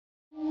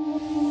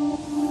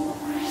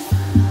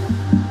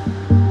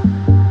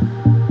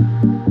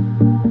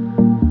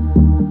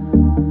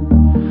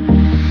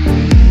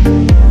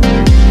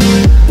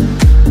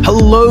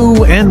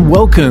and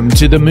welcome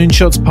to the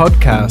Moonshots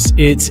podcast.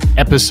 It's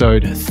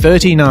episode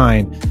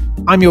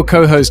 39. I'm your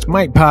co-host,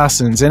 Mike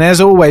Parsons, and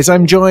as always,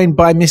 I'm joined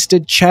by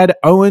Mr. Chad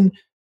Owen.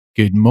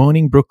 Good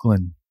morning,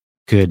 Brooklyn.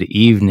 Good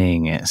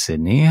evening,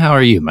 Sydney. How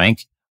are you,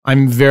 Mike?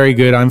 I'm very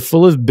good. I'm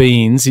full of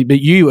beans,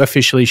 but you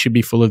officially should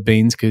be full of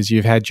beans because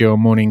you've had your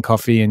morning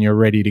coffee and you're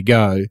ready to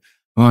go.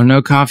 Well,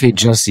 no coffee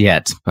just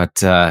yet,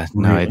 but no,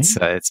 Really?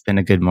 it's been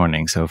a good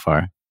morning so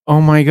far. Oh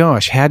my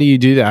gosh, how do you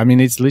do that? I mean,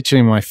 it's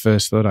literally my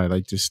first thought. I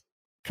just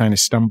kind of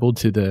stumbled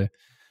to the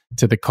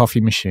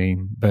coffee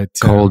machine, but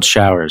Cold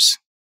showers.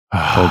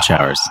 Cold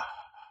showers.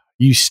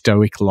 You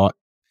stoic lot.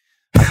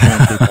 I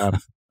can't keep up.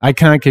 I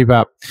can't keep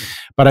up.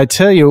 But I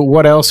tell you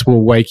what else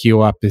will wake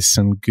you up is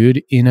some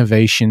good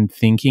innovation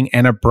thinking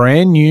and a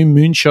brand new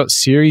Moonshot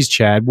series,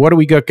 Chad. What do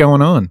we got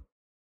going on?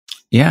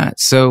 Yeah,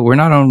 so we're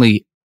not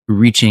only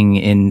reaching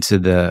into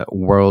the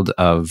world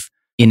of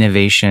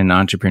innovation,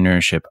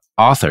 entrepreneurship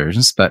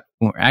authors, but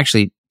we're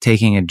actually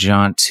taking a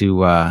jaunt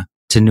to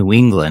New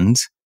England,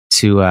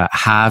 to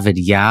Harvard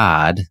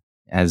Yard,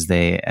 as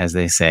they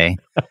say.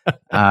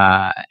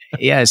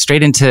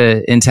 Straight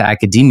into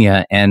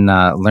academia and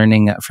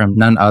learning from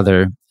none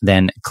other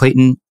than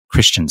Clayton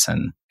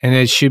Christensen. And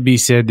it should be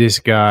said, this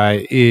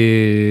guy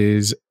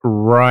is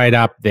right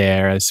up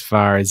there as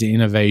far as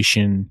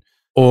innovation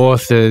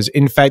authors.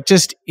 In fact,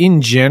 just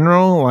in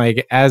general,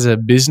 like as a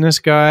business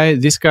guy,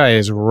 this guy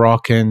is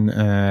rocking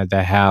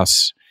the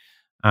house.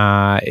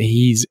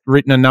 He's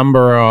written a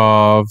number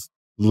of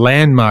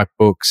landmark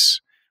books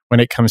when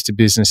it comes to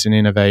business and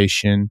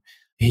innovation.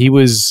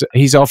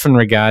 He's often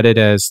regarded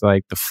as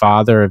like the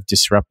father of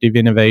disruptive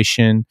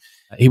innovation.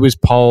 He was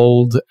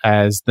polled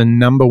as the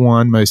number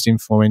one most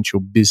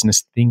influential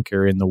business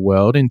thinker in the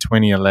world in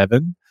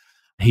 2011.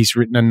 He's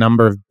written a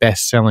number of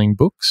best-selling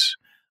books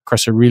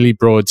across a really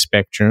broad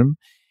spectrum.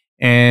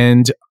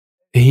 And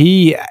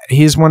he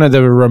is one of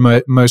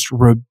the most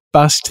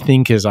robust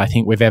thinkers I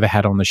think we've ever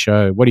had on the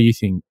show. What do you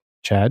think,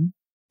 Chad?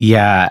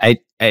 Yeah,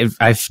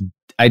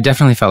 I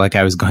definitely felt like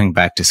I was going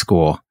back to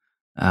school,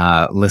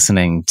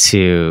 listening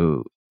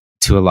to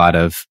a lot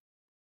of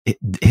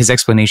his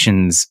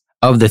explanations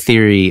of the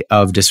theory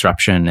of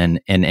disruption and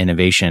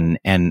innovation.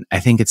 And I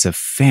think it's a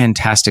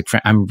fantastic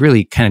I'm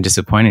really kind of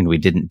disappointed we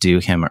didn't do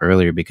him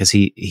earlier because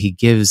he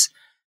gives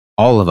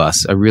all of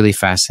us a really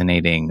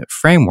fascinating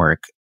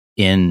framework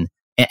and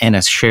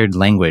a shared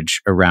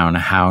language around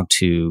how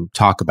to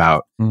talk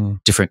about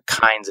different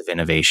kinds of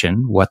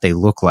innovation, what they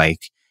look like,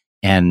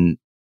 and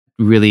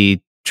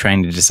really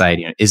trying to decide,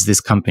 is this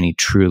company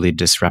truly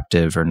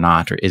disruptive or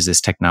not, or is this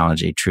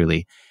technology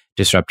truly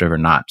disruptive or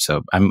not?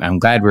 So I'm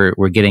glad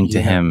we're getting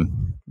to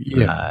him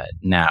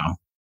now.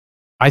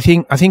 I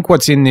think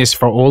what's in this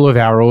for all of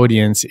our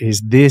audience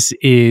is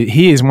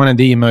he is one of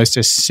the most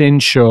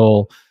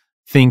essential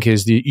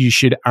thinkers that you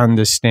should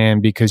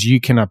understand because you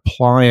can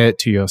apply it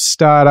to your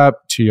startup,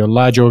 to your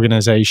large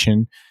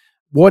organization.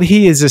 What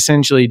he has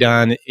essentially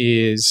done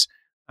is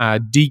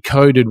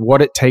decoded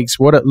what it takes,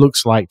 what it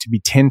looks like to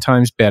be 10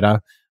 times better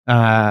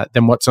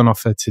than what's on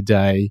offer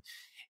today.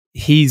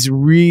 He's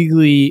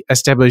really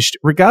established,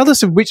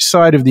 regardless of which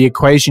side of the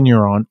equation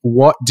you're on,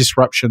 what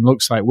disruption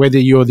looks like, whether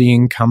you're the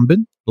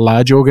incumbent,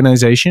 large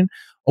organization,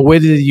 or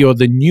whether you're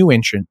the new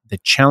entrant, the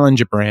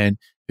challenger brand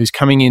who's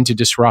coming in to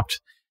disrupt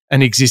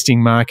an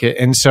existing market.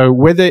 And so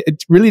whether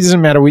it really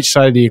doesn't matter which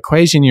side of the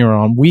equation you're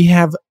on, we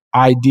have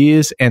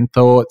ideas and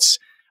thoughts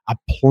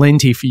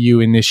aplenty for you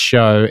in this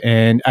show.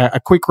 And a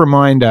quick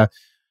reminder,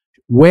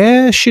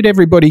 where should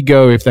everybody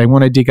go if they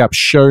want to dig up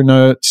show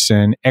notes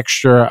and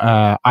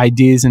extra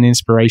ideas and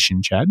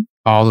inspiration, Chad?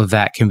 All of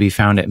that can be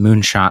found at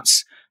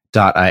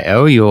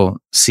moonshots.io. You'll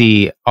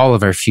see all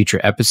of our future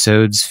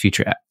episodes,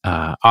 future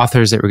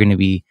authors that we're going to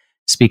be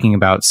speaking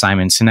about.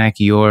 Simon Sinek,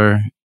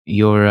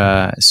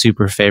 your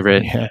super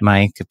favorite,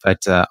 Mike,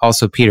 but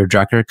also Peter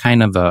Drucker,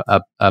 kind of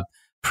a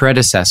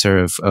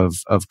predecessor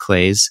of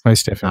Clay's.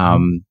 Most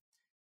definitely.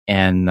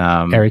 And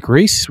Eric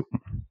Ries.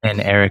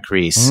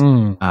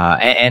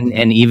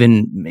 And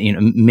even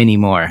many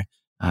more.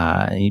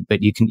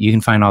 But you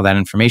can find all that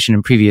information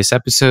in previous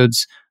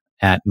episodes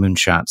at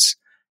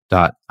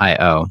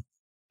moonshots.io.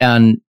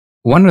 And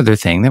one other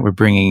thing that we're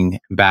bringing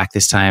back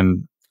this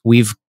time,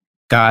 we've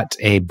got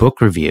a book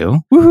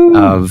review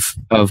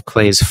of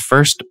Clay's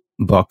first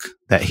book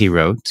that he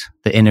wrote,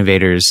 The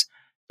Innovator's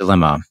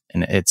Dilemma.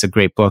 And it's a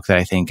great book that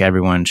I think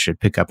everyone should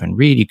pick up and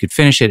read. You could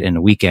finish it in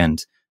a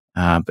weekend.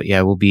 But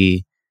yeah, we'll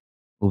be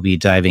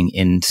diving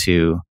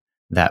into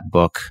that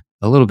book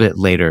a little bit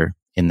later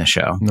in the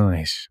show.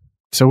 Nice.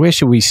 So where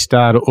should we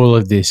start all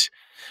of this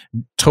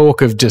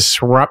talk of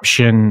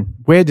disruption?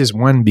 Where does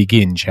one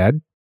begin,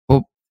 Chad?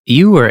 Well,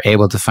 you were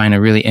able to find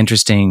a really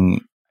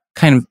interesting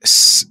kind of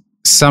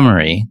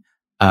summary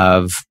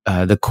of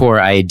the core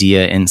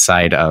idea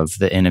inside of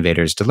the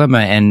Innovator's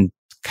Dilemma and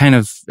kind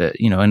of,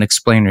 an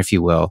explainer, if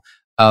you will,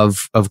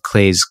 of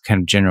Clay's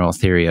kind of general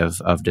theory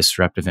of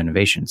disruptive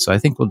innovation. So I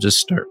think we'll just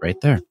start right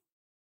there.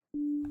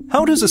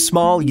 How does a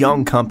small,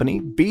 young company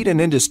beat an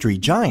industry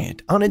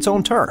giant on its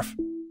own turf?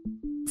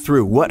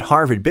 through what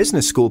Harvard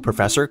Business School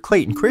professor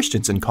Clayton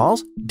Christensen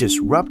calls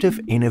disruptive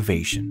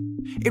innovation.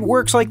 It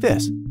works like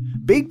this.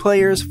 Big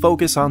players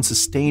focus on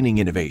sustaining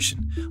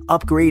innovation,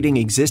 upgrading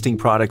existing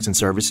products and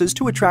services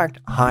to attract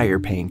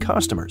higher-paying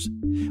customers.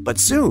 But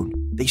soon,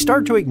 they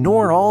start to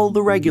ignore all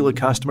the regular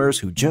customers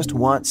who just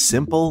want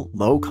simple,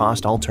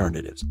 low-cost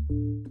alternatives.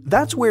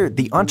 That's where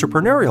the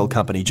entrepreneurial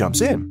company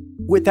jumps in,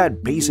 with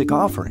that basic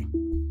offering.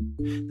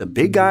 The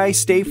big guys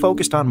stay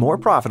focused on more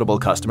profitable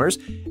customers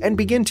and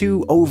begin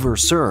to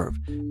overserve,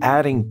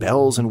 adding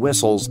bells and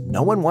whistles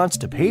no one wants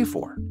to pay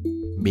for.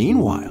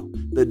 Meanwhile,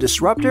 the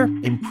disruptor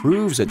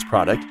improves its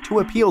product to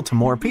appeal to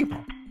more people.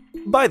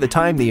 By the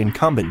time the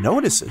incumbent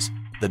notices,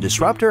 the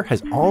disruptor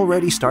has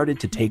already started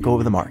to take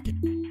over the market.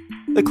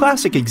 The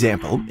classic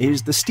example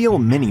is the steel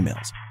mini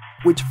mills,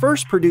 which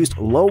first produced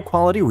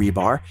low-quality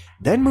rebar,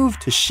 then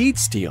moved to sheet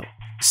steel,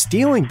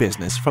 stealing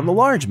business from the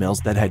large mills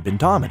that had been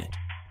dominant.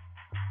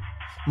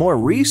 More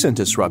recent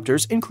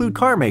disruptors include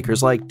car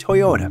makers like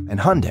Toyota and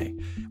Hyundai,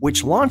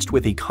 which launched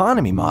with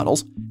economy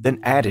models, then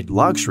added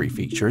luxury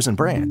features and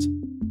brands.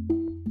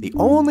 The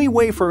only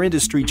way for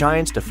industry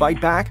giants to fight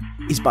back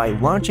is by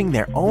launching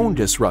their own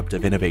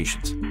disruptive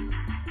innovations.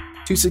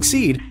 To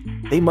succeed,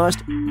 they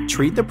must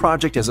treat the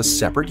project as a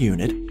separate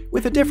unit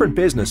with a different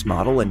business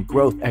model and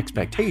growth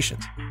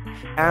expectations.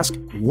 Ask,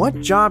 what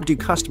job do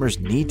customers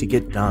need to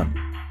get done?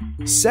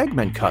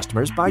 Segment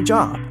customers by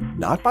job,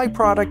 not by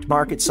product,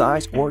 market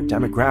size, or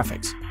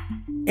demographics.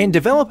 And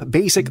develop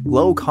basic,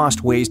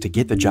 low-cost ways to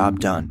get the job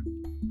done.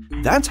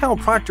 That's how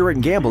Procter &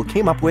 Gamble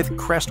came up with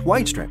Crest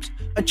White Strips,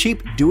 a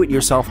cheap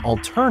do-it-yourself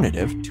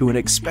alternative to an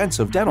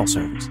expensive dental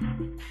service.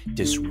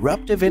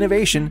 Disruptive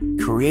innovation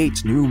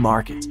creates new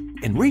markets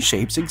and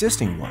reshapes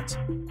existing ones.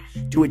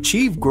 To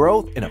achieve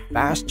growth in a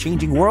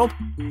fast-changing world,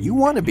 you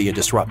want to be a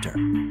disruptor.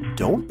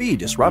 Don't be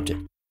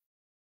disrupted.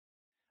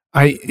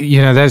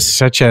 That's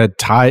such a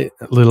tight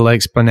little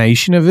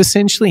explanation of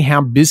essentially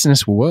how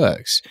business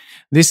works.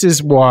 This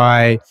is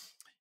why,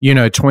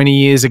 20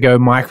 years ago,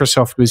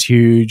 Microsoft was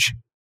huge.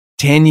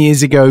 10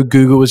 years ago,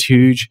 Google was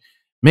huge.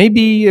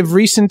 Maybe of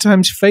recent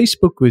times,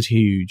 Facebook was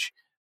huge.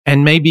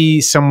 And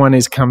maybe someone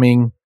is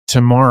coming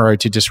tomorrow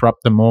to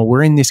disrupt them all.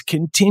 We're in this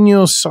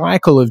continual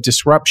cycle of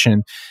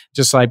disruption.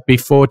 Just like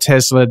before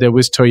Tesla, there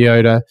was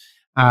Toyota.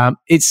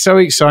 It's so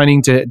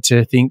exciting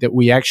to think that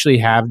we actually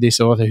have this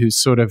author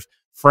who's sort of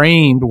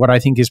framed what I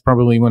think is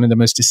probably one of the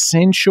most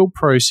essential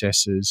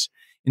processes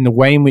in the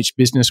way in which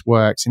business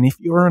works. And if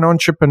you're an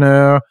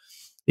entrepreneur,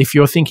 if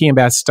you're thinking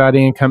about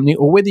starting a company,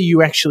 or whether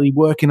you actually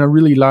work in a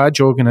really large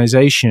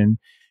organization,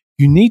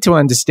 you need to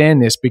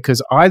understand this,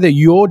 because either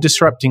you're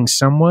disrupting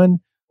someone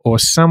or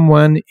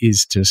someone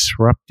is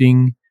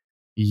disrupting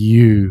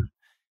you.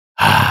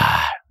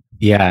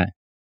 Yeah.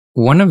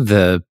 One of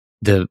the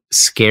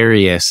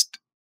scariest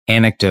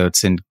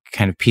anecdotes and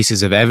kind of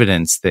pieces of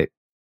evidence that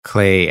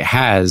Clay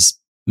has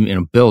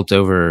built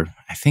over,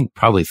 I think,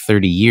 probably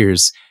 30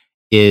 years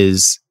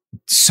is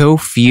so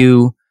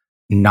few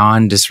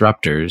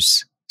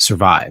non-disruptors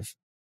survive.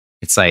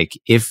 It's like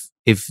if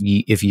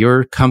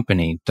your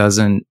company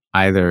doesn't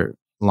either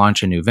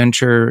launch a new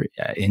venture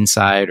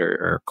inside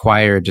or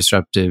acquire a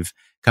disruptive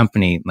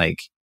company,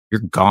 like,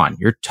 you're gone,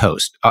 you're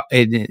toast.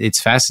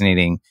 It's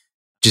fascinating.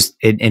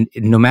 And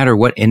no matter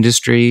what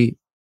industry,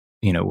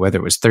 whether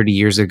it was 30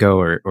 years ago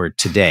or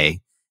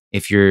today,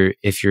 if you're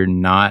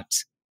not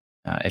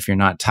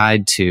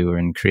tied to or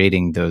in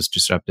creating those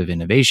disruptive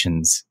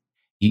innovations,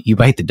 you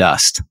bite the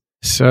dust.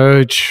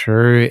 So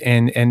true.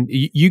 And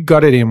you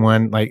got it in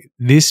one, like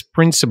this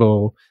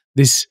principle,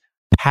 this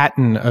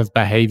pattern of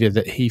behavior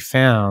that he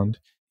found.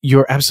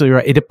 You're absolutely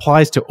right. It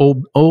applies to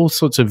all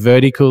sorts of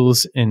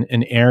verticals and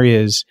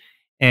areas.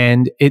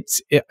 And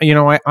it's,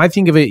 I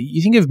think of it,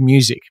 you think of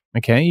music,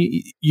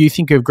 okay? You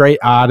think of great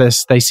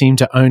artists, they seem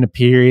to own a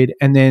period,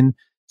 and then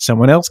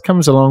someone else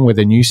comes along with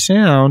a new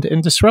sound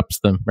and disrupts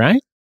them,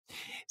 right?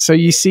 So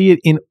you see it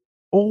in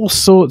all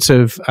sorts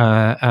of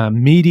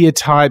media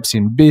types,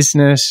 in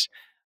business.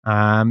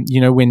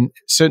 When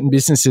certain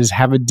businesses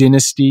have a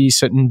dynasty,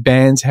 certain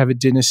bands have a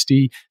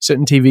dynasty,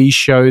 certain TV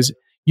shows,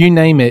 you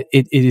name it,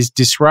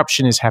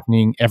 disruption is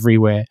happening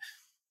everywhere.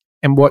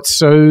 And what's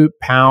so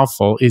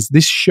powerful is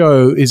this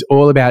show is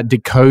all about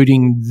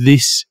decoding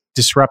this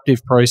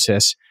disruptive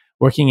process,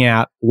 working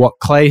out what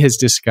Clay has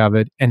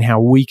discovered and how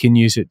we can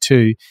use it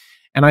too.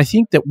 And I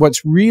think that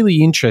what's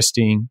really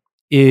interesting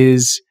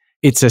is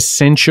it's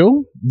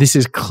essential. This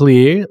is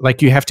clear.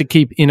 Like, you have to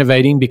keep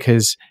innovating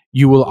because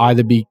you will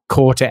either be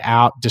caught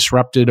out,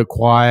 disrupted,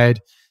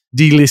 acquired,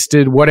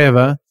 delisted,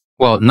 whatever.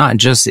 Well, not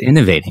just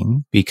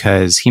innovating,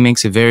 because he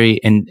makes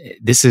and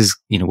this is,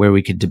 where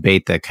we could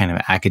debate that kind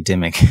of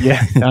academic.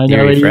 Yeah, I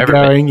know where you're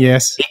going.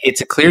 Yes. It's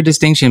a clear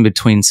distinction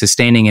between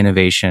sustaining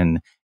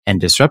innovation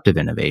and disruptive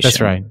innovation. That's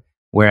right.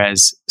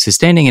 Whereas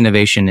sustaining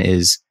innovation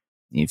is,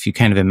 if you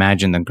kind of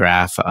imagine the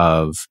graph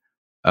of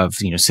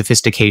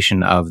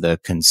sophistication of the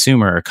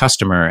consumer or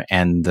customer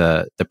and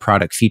the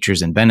product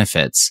features and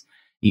benefits,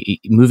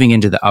 moving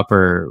into the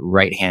upper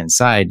right-hand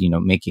side,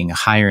 making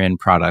higher-end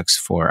products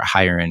for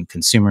higher-end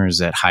consumers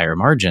at higher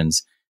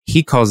margins.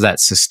 he calls that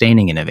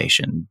sustaining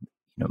innovation,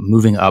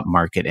 moving up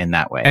market in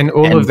that way. And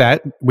all of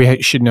that,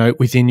 we should note,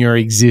 within your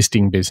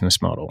existing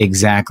business model.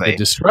 Exactly. The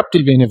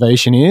disruptive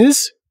innovation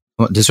is?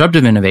 Well,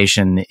 disruptive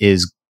innovation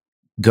is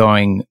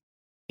going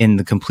in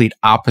the complete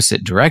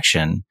opposite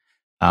direction.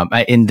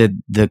 In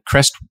the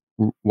Crest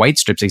white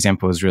strips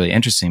example is really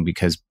interesting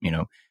because,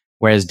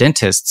 whereas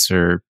dentists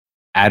are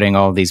adding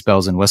all these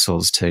bells and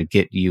whistles to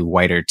get you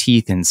whiter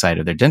teeth inside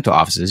of their dental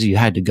offices, you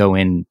had to go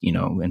in,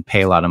 and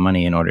pay a lot of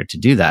money in order to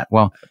do that.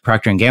 Well,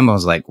 Procter & Gamble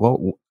is like,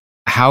 well,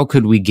 how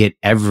could we get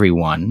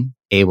everyone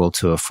able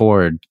to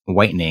afford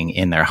whitening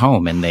in their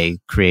home? And they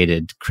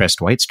created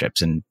Crest white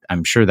strips. And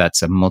I'm sure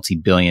that's a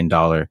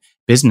multi-billion-dollar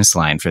business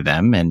line for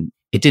them. And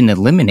it didn't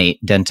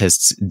eliminate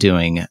dentists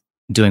doing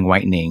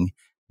whitening,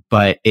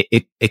 but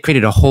it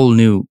created a whole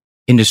new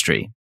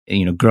industry,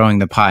 growing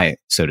the pie,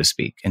 so to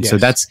speak. And so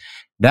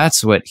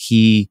that's what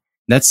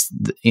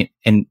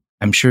and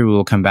I'm sure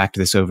we'll come back to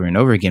this over and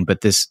over again,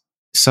 but this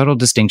subtle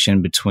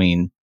distinction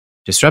between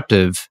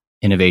disruptive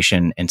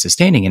innovation and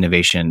sustaining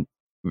innovation,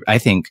 I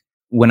think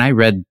when I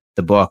read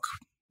the book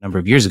a number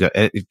of years ago,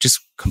 it just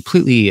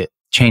completely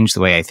changed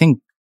the way I think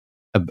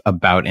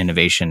about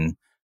innovation.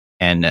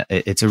 And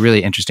it's a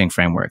really interesting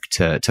framework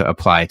to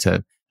apply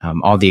to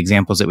all the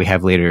examples that we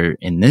have later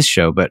in this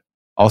show, but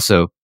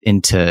also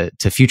into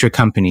future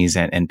companies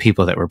and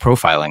people that we're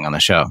profiling on the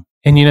show.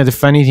 And the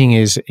funny thing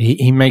is,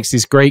 he makes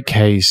this great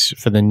case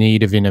for the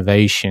need of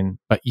innovation,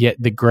 but yet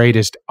the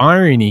greatest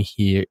irony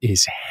here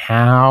is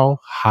how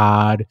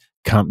hard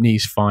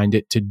companies find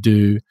it to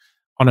do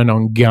on an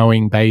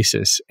ongoing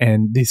basis.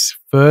 And this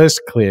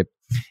first clip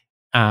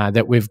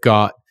that we've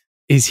got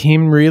is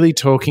him really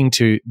talking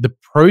to the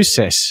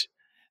process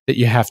that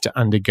you have to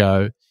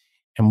undergo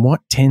and what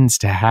tends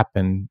to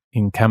happen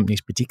in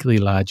companies, particularly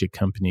larger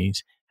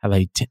companies, how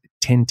they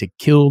tend to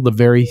kill the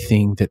very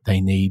thing that they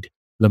need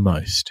the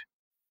most.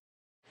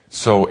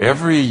 So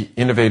every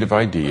innovative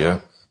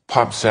idea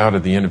pops out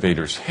of the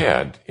innovator's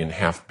head in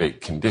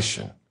half-baked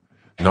condition,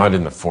 not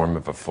in the form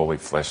of a fully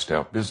fleshed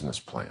out business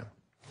plan.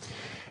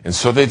 And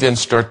so they then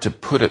start to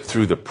put it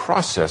through the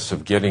process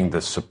of getting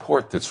the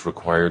support that's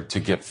required to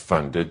get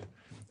funded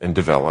and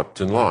developed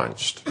and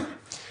launched.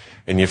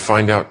 And you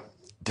find out,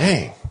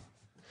 dang,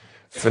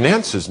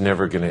 finance is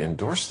never going to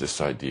endorse this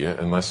idea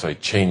unless I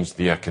change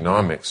the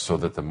economics so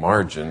that the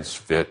margins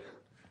fit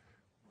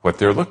what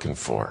they're looking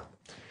for.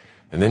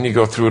 And then you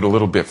go through it a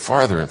little bit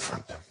farther and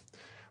find,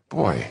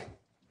 boy,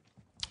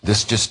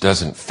 this just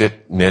doesn't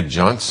fit Ned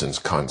Johnson's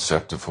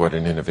concept of what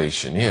an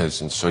innovation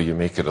is, and so you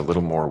make it a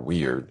little more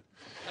weird.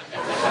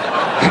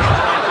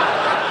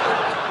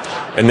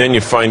 And then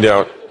you find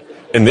out,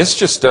 and this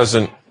just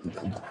doesn't,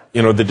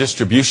 the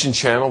distribution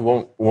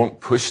channel won't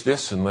push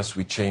this unless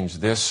we change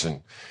this,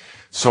 and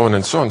so on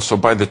and so on. So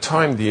by the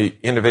time the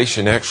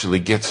innovation actually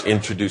gets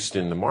introduced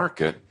in the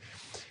market,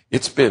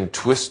 it's been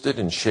twisted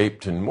and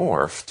shaped and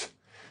morphed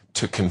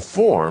to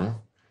conform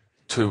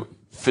to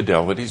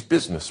Fidelity's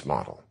business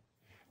model.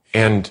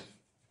 And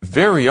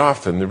very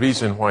often, the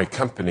reason why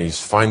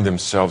companies find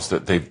themselves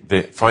that they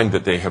find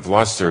that they have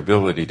lost their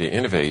ability to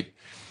innovate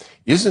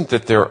isn't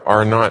that there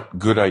are not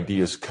good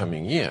ideas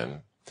coming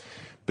in,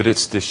 but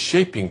it's this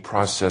shaping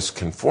process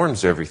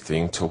conforms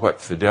everything to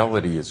what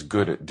Fidelity is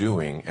good at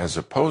doing, as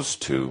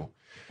opposed to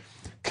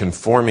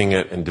conforming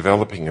it and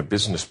developing a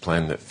business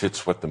plan that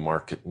fits what the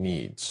market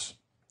needs.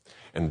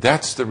 And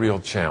that's the real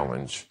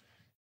challenge.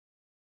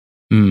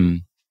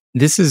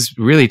 This is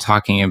really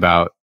talking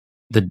about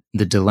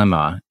the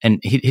dilemma, and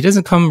he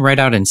doesn't come right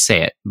out and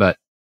say it, but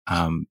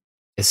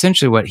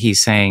essentially what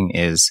he's saying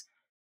is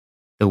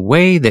the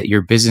way that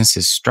your business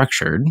is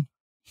structured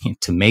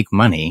to make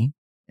money,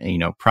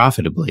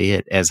 profitably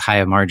at as high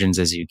of margins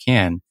as you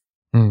can,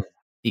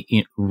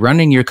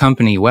 running your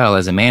company well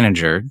as a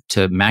manager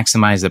to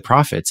maximize the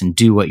profits and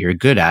do what you're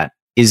good at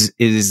is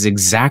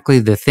exactly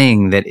the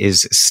thing that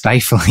is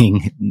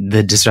stifling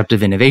the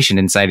disruptive innovation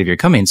inside of your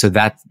company. And so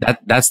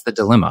that's the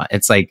dilemma.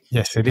 It's like,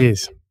 yes, it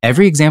is.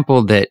 Every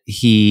example that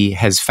he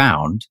has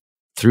found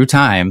through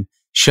time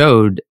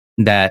showed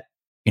that,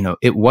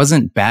 it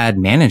wasn't bad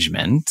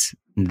management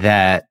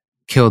that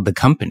killed the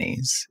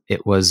companies.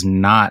 It was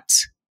not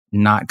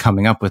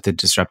coming up with the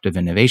disruptive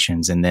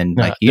innovations. And then,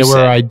 like you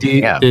said,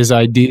 there's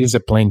ideas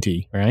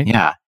aplenty, right?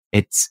 Yeah.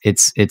 It's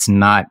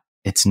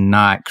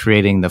not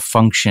creating the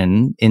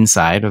function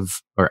inside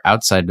of or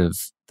outside of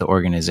the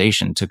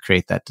organization to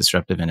create that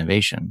disruptive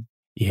innovation.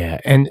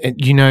 Yeah, and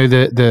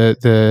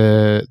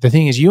the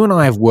thing is, you and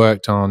I have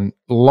worked on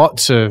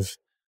lots of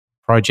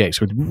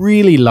projects with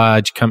really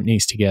large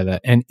companies together,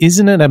 and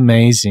isn't it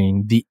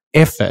amazing the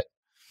effort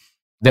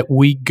that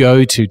we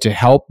go to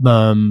help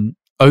them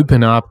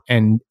open up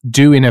and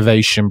do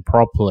innovation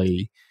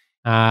properly?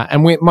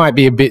 And it might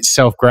be a bit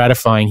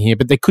self-gratifying here,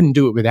 but they couldn't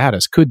do it without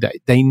us, could they?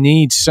 They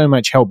need so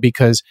much help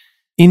because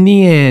in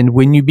the end,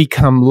 when you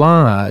become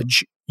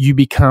large, you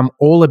become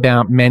all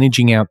about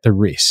managing out the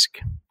risk.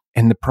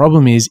 And the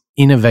problem is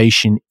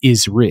innovation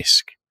is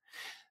risk.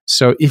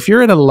 So if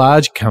you're at a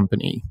large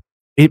company,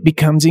 it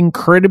becomes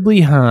incredibly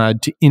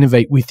hard to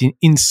innovate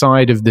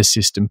inside of the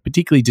system.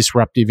 Particularly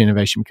disruptive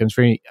innovation becomes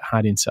very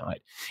hard inside.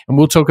 And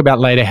we'll talk about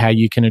later how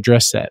you can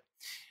address that.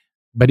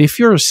 But if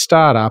you're a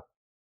startup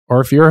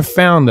or if you're a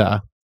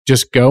founder,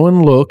 just go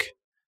and look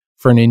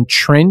for an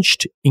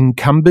entrenched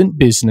incumbent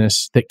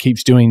business that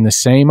keeps doing the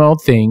same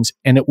old things,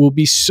 and it will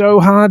be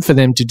so hard for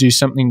them to do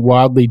something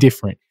wildly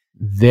different.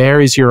 There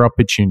is your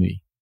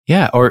opportunity.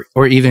 Yeah, or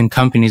even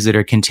companies that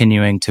are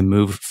continuing to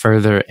move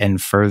further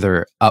and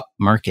further up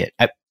market.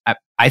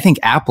 I think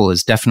Apple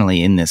is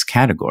definitely in this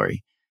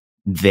category.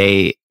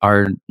 They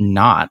are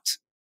not.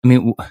 I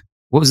mean,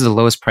 what was the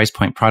lowest price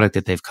point product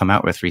that they've come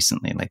out with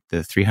recently? Like the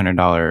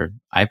 $300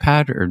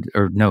 iPad,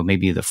 or no,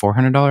 maybe the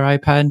 $400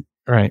 iPad.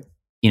 Right.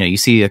 You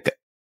see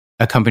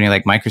a company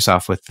like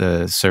Microsoft with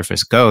the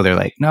Surface Go. They're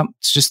like, no,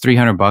 it's just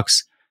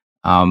 $300.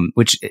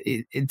 Which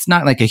it's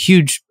not like a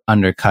huge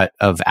undercut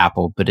of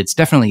Apple, but it's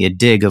definitely a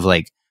dig of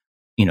like,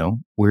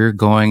 we're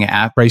going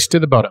at race to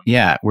the bottom.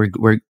 Yeah,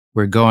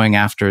 we're going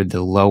after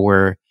the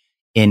lower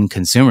end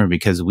consumer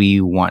because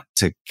we want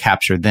to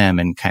capture them,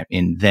 and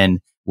then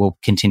we'll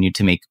continue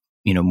to make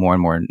more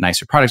and more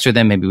nicer products for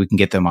them. Maybe we can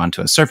get them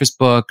onto a Surface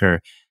Book or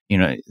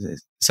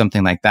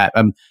something like that.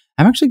 I'm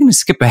actually going to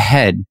skip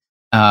ahead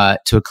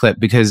to a clip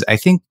because I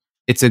think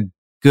it's a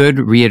good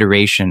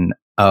reiteration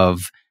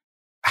of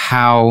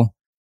how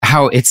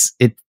it's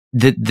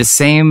the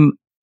same,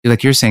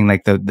 like you're saying,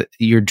 like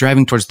you're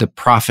driving towards the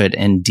profit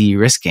and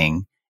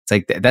de-risking. It's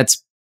like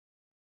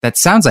that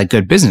sounds like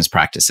good business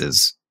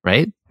practices,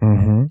 right?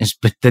 Mm-hmm.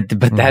 But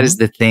that is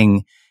the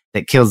thing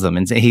that kills them.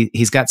 And so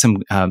he's got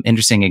some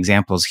interesting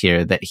examples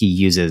here that he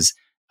uses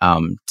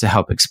to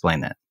help explain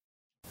that.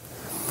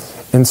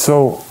 And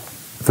so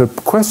the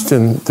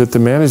question that the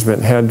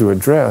management had to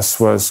address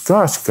was,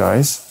 gosh,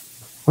 guys,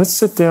 let's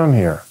sit down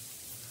here.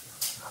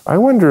 I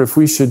wonder if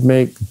we should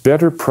make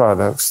better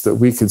products that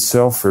we could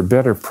sell for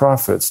better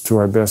profits to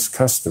our best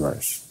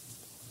customers.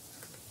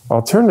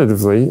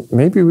 Alternatively,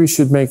 maybe we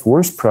should make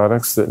worse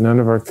products that none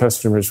of our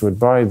customers would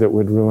buy that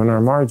would ruin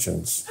our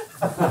margins.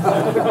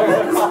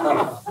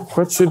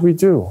 What should we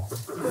do?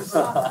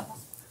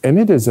 And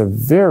it is a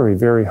very,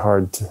 very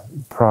hard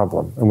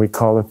problem, and we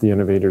call it the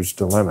innovator's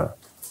dilemma,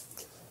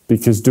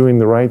 because doing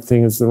the right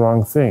thing is the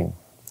wrong thing,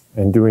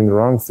 and doing the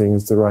wrong thing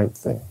is the right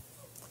thing.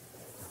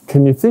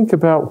 Can you think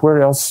about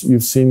where else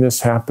you've seen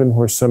this happen,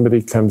 where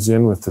somebody comes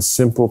in with a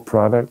simple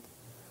product,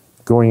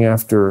 going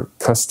after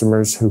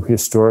customers who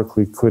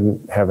historically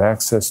couldn't have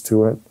access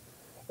to it,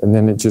 and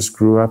then it just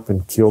grew up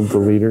and killed the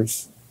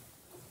leaders?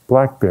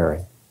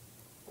 BlackBerry.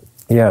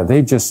 Yeah,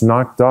 they just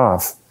knocked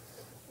off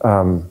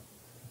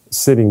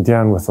sitting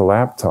down with a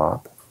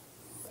laptop,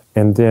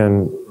 and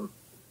then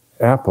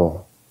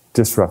Apple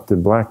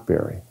disrupted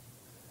BlackBerry.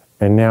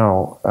 And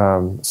now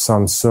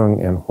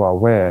Samsung and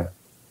Huawei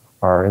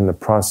are in the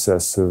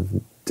process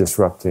of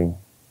disrupting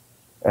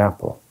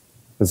Apple.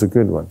 It's a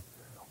good one.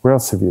 Where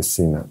else have you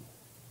seen it?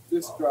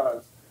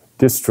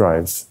 Disk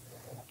drives.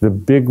 The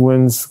big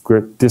ones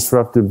get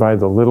disrupted by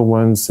the little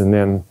ones, and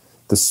then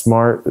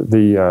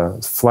the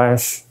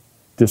flash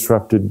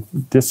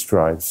disrupted disk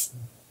drives.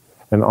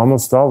 And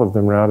almost all of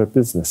them are out of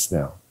business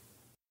now.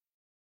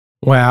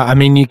 Wow. I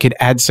mean, you could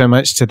add so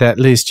much to that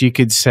list. You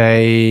could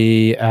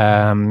say,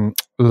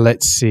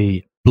 let's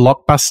see,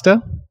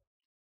 Blockbuster,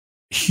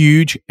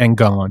 huge and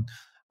gone.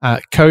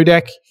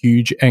 Kodak,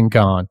 huge and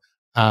gone.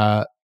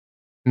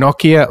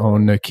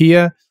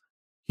 Nokia,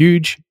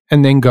 huge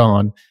and then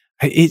gone.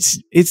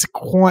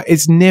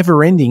 It's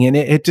never ending, and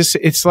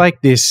it's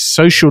like this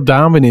social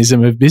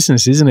Darwinism of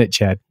business, isn't it,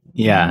 Chad?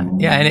 Yeah,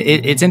 and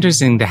it's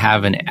interesting to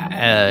have an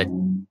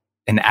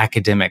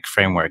academic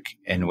framework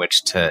in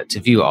which to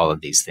view all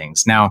of these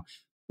things. Now,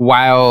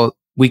 while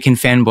we can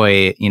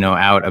fanboy,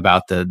 out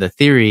about the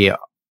theory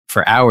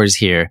for hours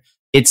here,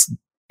 it's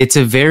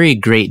a very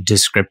great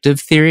descriptive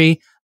theory.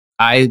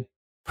 I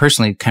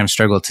personally kind of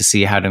struggle to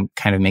see how to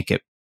kind of make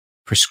it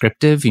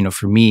prescriptive,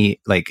 for me,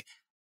 like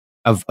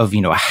of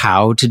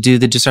how to do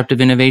the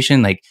disruptive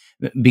innovation, like,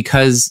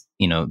 because,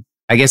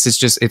 I guess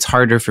it's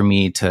harder for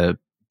me to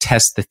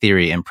test the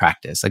theory in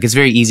practice. Like, it's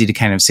very easy to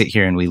kind of sit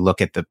here and we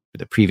look at the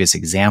previous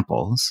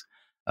examples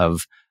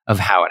of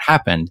how it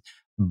happened.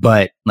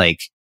 But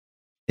like,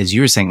 as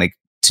you were saying, like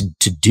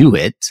to do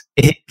it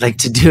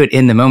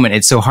in the moment,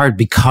 it's so hard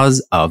because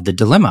of the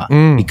dilemma,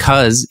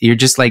 because you're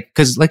just like,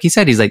 because like you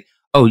said, he's like,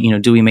 oh,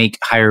 do we make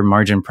higher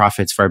margin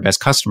profits for our best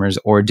customers,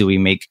 or do we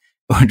make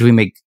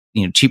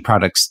cheap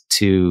products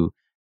to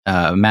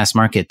mass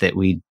market that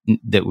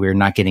we're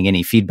not getting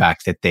any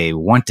feedback that they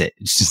want it?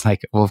 It's just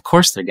like, well, of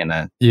course they're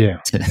gonna to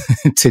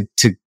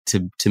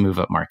move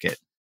up market.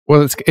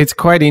 Well, it's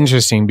quite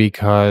interesting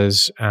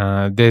because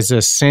there's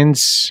a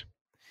sense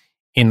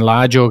in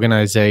large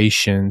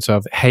organizations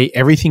of, hey,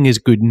 everything is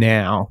good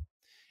now,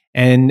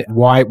 and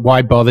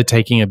why bother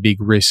taking a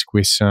big risk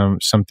with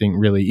something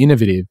really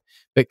innovative?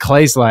 But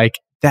Clay's like,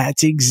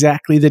 that's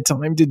exactly the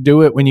time to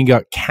do it when you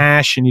got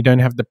cash and you don't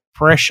have the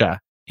pressure.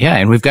 Yeah,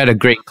 and we've got a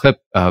great clip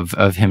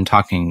of him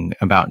talking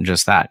about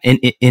just that,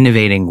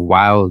 innovating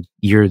while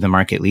you're the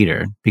market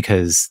leader,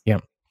 because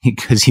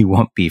because you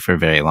won't be for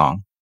very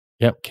long.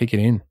 Yep, kick it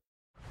in.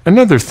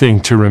 Another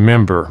thing to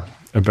remember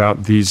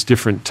about these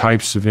different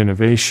types of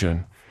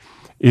innovation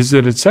is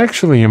that it's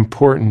actually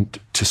important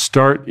to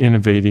start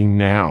innovating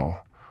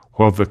now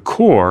while the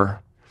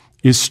core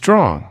is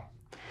strong.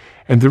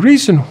 And the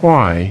reason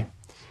why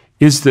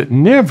is that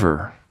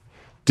never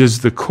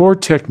does the core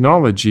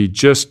technology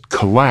just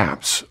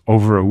collapse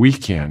over a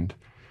weekend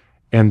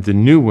and the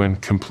new one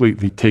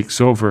completely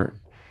takes over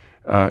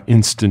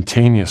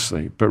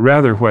instantaneously. But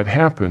rather what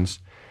happens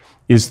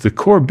is the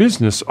core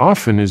business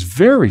often is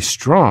very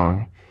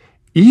strong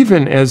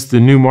even as the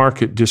new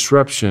market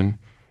disruption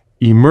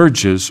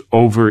emerges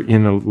over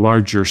in a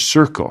larger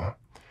circle,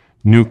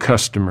 new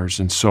customers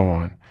and so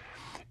on.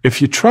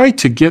 If you try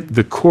to get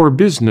the core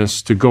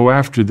business to go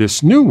after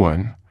this new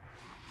one,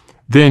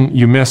 then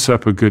you mess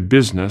up a good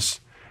business.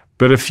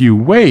 But if you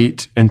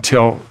wait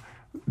until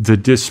the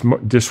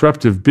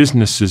disruptive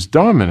business is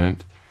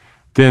dominant,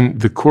 then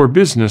the core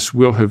business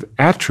will have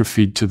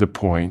atrophied to the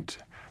point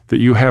that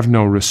you have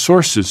no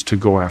resources to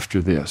go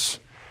after this.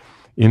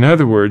 In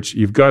other words,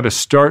 you've got to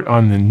start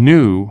on the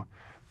new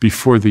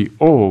before the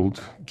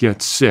old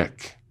gets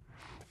sick.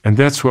 And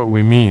that's what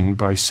we mean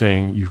by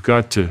saying you've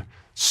got to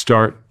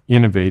start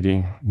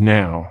innovating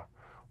now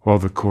while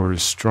the core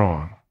is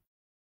strong.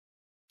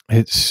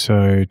 It's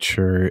so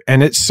true.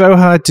 And it's so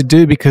hard to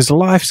do because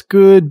life's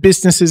good,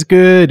 business is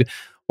good.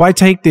 Why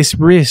take this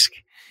risk?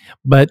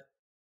 But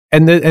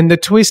and the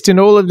twist in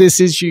all of this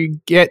is you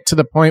get to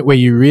the point where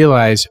you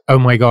realize, oh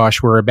my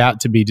gosh, we're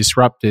about to be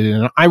disrupted.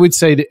 And I would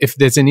say that if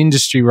there's an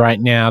industry right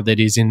now that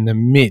is in the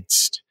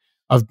midst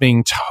of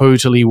being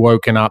totally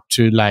woken up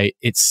to, like,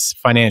 it's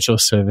financial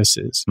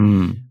services.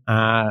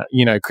 Cryptocurrency,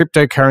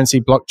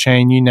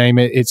 blockchain, you name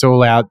it, it's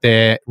all out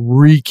there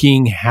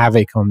wreaking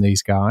havoc on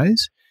these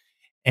guys.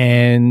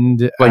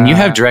 And when you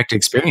have direct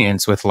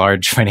experience with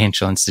large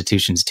financial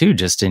institutions too,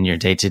 just in your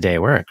day-to-day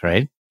work,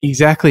 right?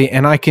 Exactly.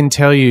 And I can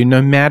tell you,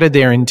 no matter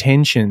their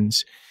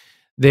intentions,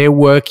 they're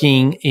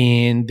working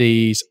in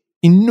these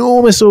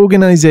enormous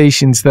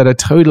organizations that are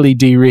totally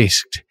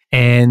de-risked.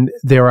 And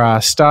there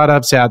are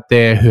startups out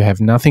there who have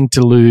nothing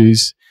to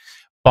lose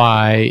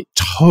by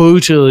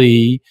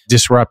totally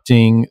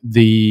disrupting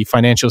the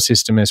financial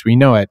system as we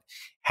know it,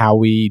 how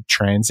we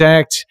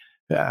transact,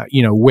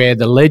 where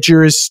the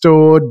ledger is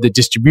stored, the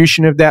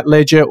distribution of that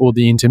ledger, or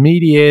the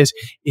intermediaries.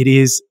 It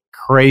is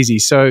crazy.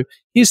 So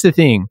here's the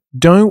thing.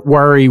 Don't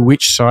worry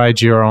which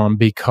side you're on,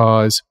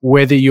 because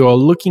whether you're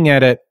looking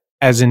at it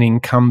as an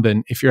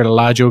incumbent, if you're at a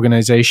large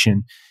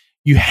organization,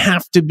 you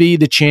have to be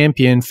the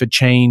champion for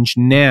change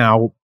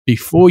now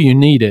before you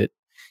need it.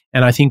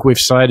 And I think we've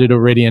cited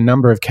already a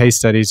number of case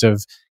studies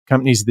of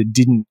companies that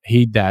didn't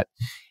heed that.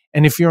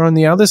 And if you're on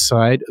the other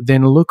side,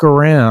 then look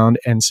around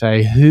and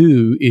say,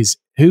 who is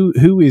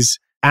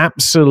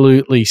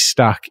absolutely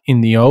stuck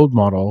in the old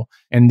model,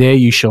 and there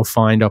you shall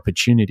find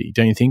opportunity.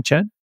 Don't you think,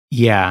 Chad?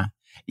 Yeah.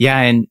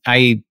 And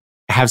I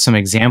have some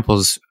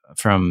examples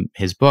from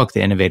his book,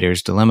 The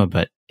Innovator's Dilemma,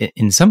 but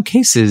in some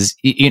cases,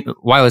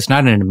 while it's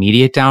not an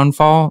immediate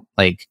downfall,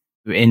 like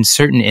in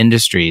certain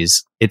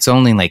industries, it's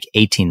only like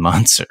 18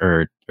 months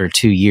or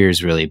 2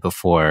 years really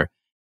before,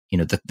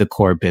 the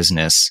core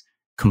business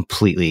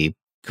completely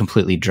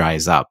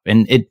dries up.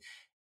 And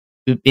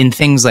in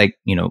things like,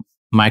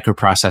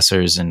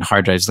 microprocessors and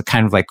hard drives, the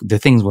kind of like the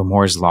things where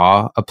Moore's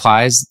law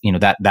applies,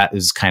 that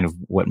is kind of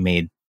what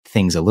made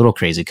things a little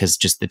crazy, because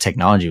just the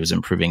technology was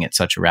improving at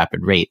such a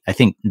rapid rate. I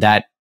think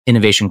that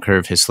innovation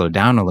curve has slowed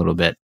down a little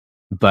bit,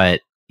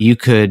 but you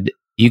could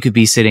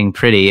be sitting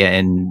pretty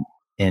and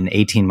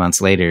 18 months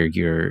later,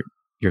 your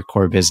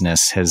core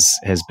business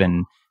has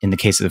been, in the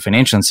case of the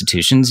financial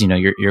institutions,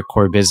 your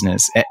core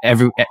business,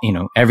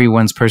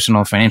 everyone's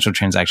personal financial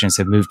transactions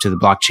have moved to the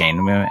blockchain.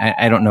 I mean,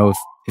 I don't know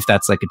if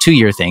that's like a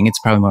 2-year thing. It's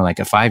probably more like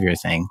a 5-year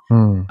thing.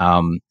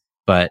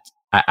 But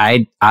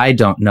I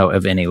don't know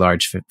of any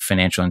large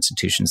financial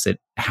institutions that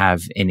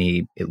have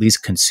any, at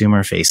least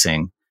consumer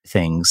facing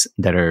things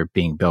that are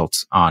being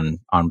built on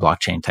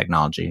blockchain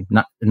technology.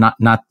 Not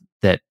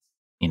that,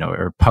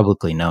 are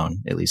publicly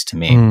known, at least to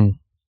me.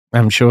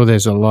 I'm sure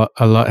there's a lot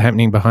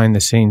happening behind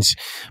the scenes,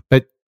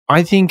 but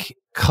I think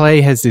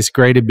Clay has this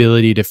great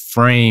ability to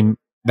frame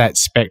that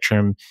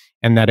spectrum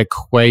and that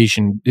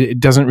equation. It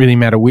doesn't really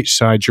matter which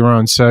side you're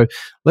on. So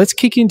let's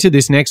kick into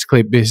this next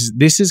clip.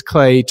 This is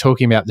Clay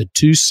talking about the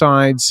two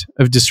sides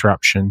of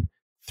disruption,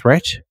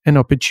 threat and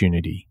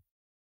opportunity.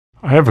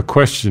 I have a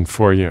question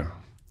for you.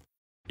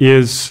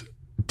 Is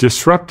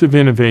disruptive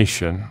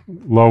innovation,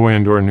 low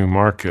end or new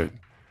market,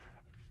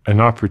 an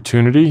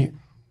opportunity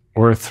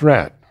or a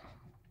threat?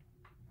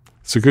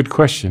 It's a good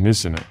question,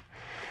 isn't it?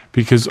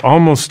 Because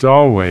almost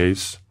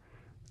always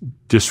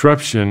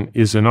disruption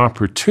is an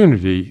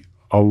opportunity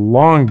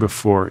long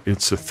before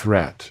it's a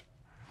threat.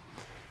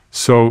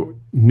 So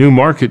new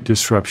market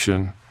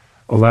disruption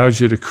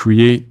allows you to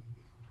create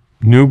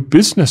new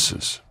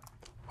businesses,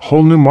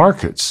 whole new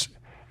markets.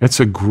 It's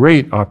a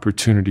great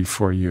opportunity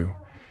for you.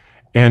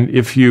 And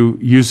if you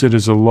use it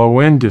as a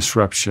low-end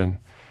disruption,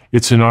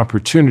 it's an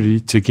opportunity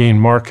to gain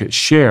market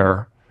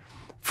share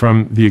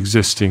from the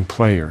existing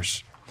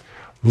players.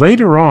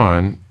 Later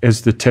on,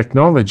 as the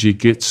technology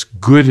gets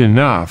good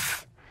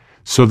enough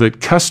so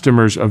that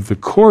customers of the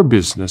core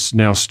business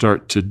now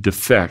start to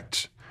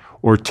defect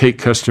or take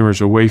customers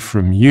away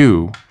from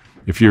you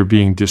if you're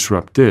being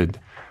disrupted,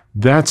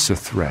 that's a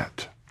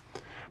threat.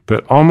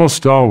 But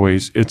almost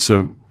always, it's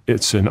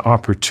an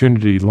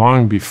opportunity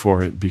long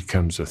before it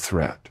becomes a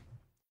threat.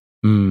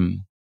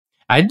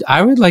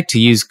 I would like to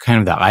use kind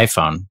of the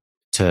iPhone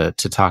to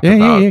talk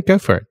about go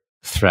for it.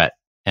 Threat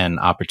and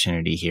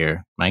opportunity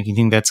here. Mike, you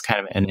think that's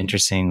kind of an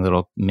interesting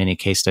little mini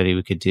case study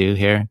we could do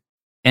here?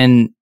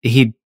 And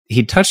he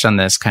touched on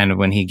this kind of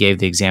when he gave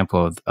the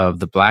example of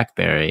the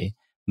BlackBerry,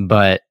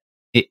 but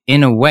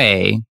in a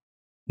way,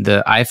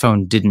 the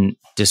iPhone didn't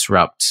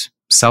disrupt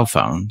cell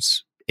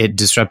phones. It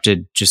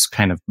disrupted just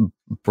kind of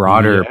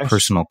broader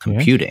personal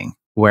computing.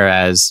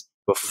 Whereas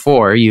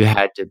before you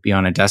had to be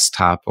on a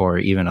desktop or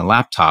even a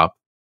laptop,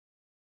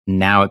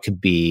 now it could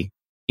be,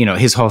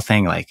 his whole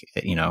thing, like,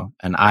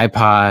 an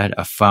iPod,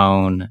 a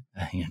phone,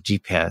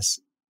 GPS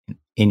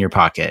in your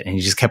pocket. And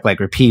he just kept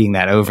like repeating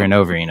that over and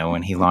over,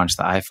 when he launched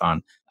the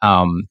iPhone.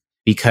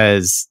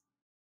 Because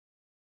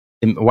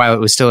while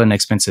it was still an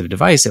expensive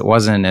device, it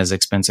wasn't as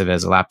expensive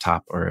as a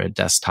laptop or a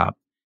desktop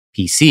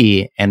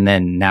PC. And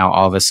then now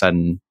all of a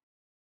sudden,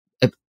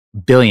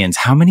 billions.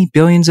 How many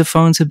billions of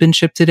phones have been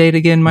shipped to date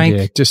again, Mike?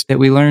 Yeah, just that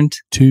we learned?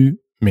 Too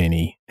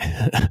many.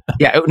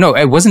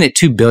 Wasn't it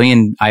 2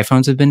 billion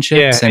iPhones have been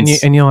shipped?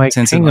 Since, and you're like,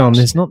 hang on,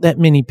 there's not that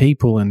many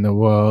people in the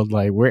world.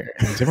 Like, where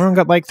has everyone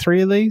got like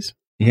 3 of these?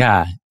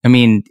 Yeah. I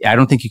mean, I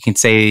don't think you can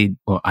say,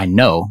 I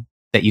know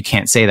that you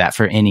can't say that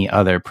for any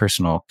other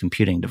personal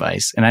computing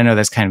device. And I know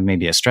that's kind of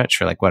maybe a stretch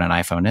for like what an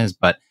iPhone is,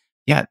 but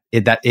yeah,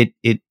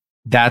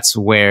 that's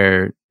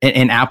where,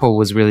 and Apple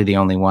was really the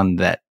only one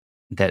that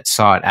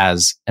saw it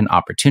as an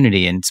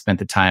opportunity and spent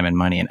the time and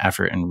money and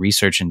effort and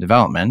research and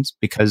development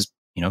because,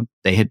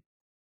 they had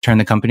turned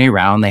the company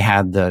around. They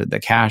had the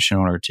cash in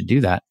order to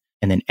do that.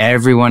 And then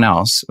everyone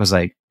else was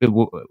like,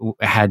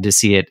 had to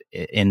see it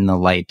in the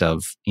light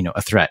of,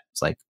 a threat.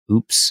 It's like,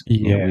 oops,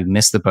 we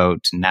missed the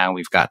boat. Now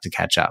we've got to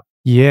catch up.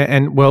 Yeah.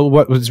 And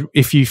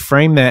if you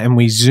frame that and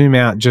we zoom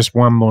out just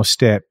one more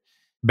step,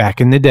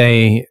 back in the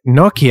day,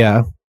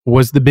 Nokia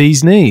was the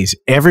bee's knees.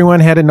 Everyone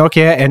had a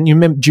Nokia. And do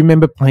you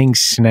remember playing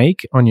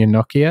Snake on your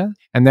Nokia?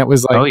 And that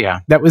was like,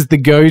 that was the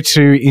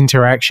go-to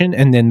interaction.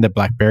 And then the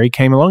BlackBerry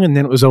came along and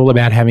then it was all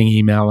about having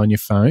email on your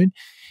phone.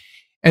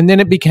 And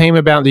then it became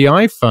about the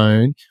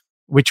iPhone,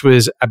 which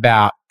was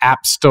about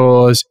app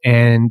stores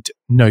and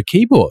no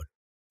keyboard.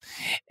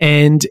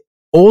 And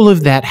all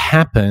of that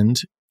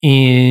happened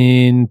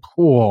in,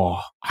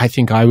 I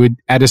think I would,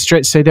 at a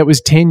stretch, say that was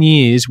 10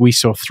 years. We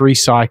saw 3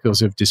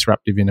 cycles of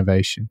disruptive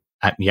innovation.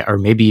 Or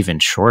maybe even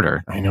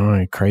shorter. I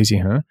know, crazy,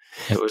 huh?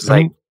 It was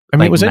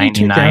it was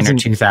 99 or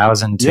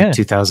 2000 to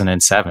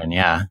 2007,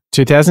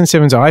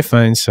 2007's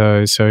iPhone,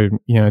 so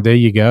there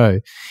you go.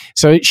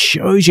 So it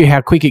shows you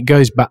how quick it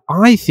goes. But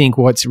I think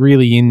what's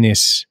really in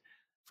this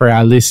for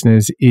our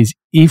listeners is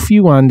if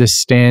you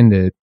understand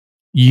it,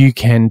 you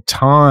can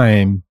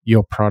time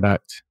your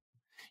product.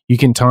 You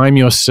can time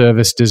your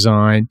service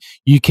design.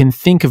 You can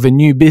think of a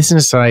new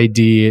business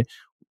idea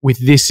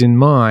with this in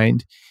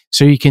mind.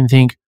 So you can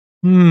think,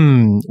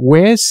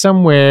 where's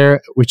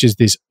somewhere which is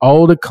this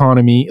old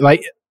economy?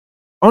 Like,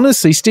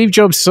 honestly, Steve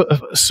Jobs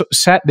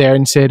sat there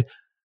and said,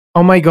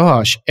 oh my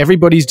gosh,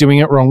 everybody's doing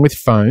it wrong with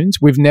phones.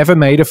 We've never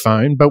made a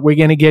phone, but we're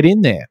going to get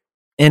in there.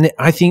 And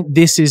I think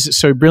this is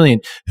so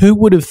brilliant. Who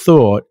would have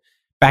thought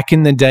back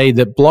in the day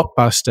that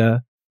Blockbuster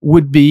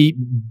would be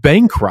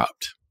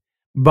bankrupt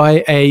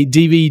by a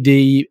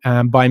DVD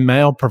by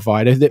mail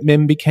provider that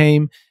then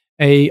became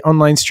a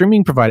online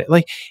streaming provider?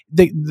 Like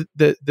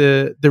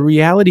the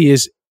reality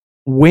is,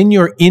 when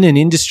you're in an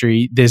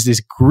industry, there's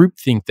this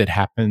groupthink that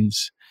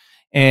happens,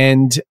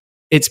 and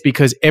it's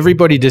because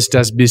everybody just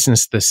does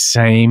business the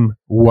same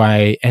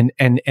way, and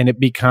it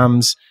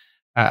becomes,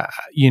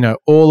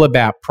 all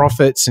about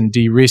profits and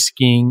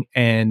de-risking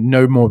and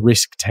no more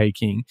risk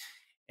taking,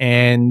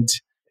 and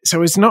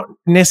so it's not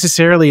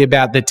necessarily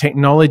about the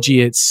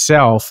technology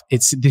itself.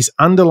 It's this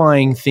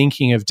underlying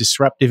thinking of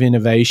disruptive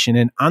innovation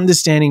and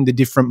understanding the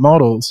different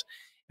models.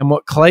 And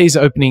what Clay's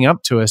opening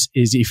up to us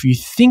is if you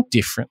think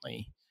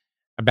differently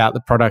about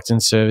the product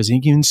and service,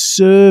 and you can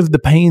serve the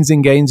pains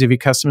and gains of your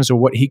customers, or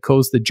what he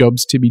calls the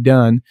jobs to be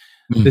done,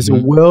 there's a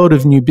world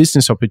of new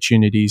business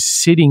opportunities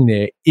sitting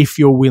there if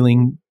you're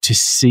willing to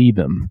see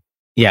them.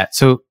 Yeah.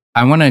 So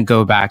I want to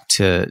go back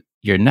to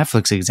your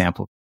Netflix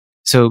example.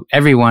 So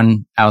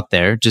everyone out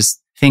there,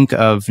 just think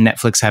of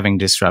Netflix having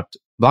disrupt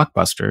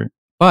Blockbuster,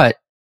 but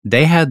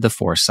they had the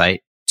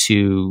foresight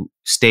to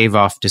stave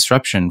off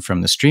disruption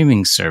from the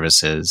streaming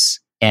services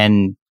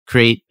and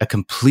create a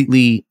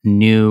completely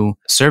new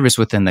service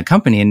within the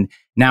company. And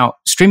now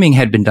streaming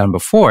had been done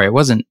before. It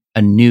wasn't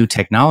a new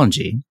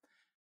technology,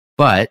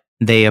 but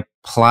they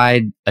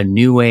applied a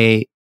new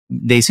way.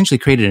 They essentially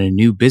created a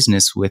new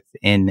business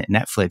within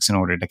Netflix in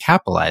order to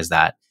capitalize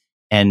that.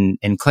 And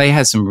Clay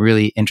has some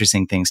really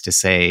interesting things to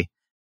say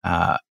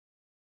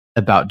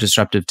about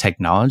disruptive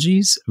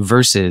technologies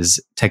versus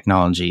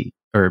technology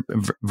or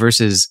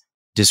versus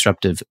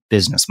disruptive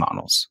business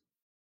models?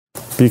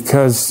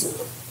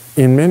 Because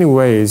in many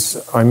ways,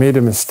 I made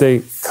a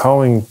mistake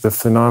calling the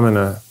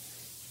phenomena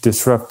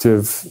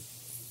disruptive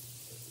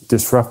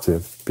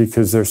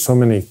because there's so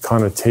many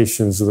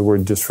connotations of the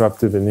word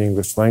disruptive in the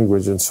English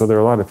language. And so there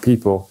are a lot of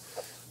people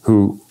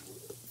who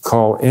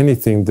call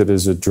anything that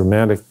is a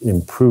dramatic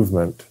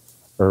improvement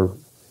or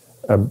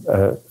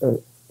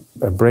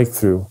a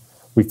breakthrough,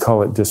 we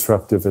call it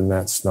disruptive, and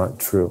that's not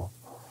true.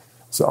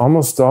 So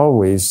almost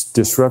always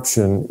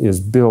disruption is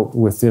built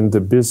within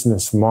the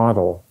business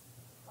model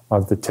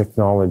of the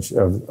technology,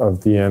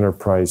 of the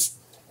enterprise,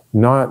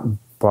 not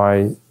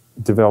by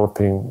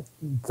developing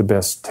the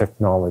best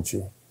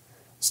technology.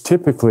 It's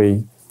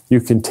typically,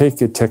 you can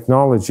take a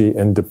technology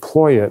and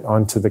deploy it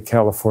onto the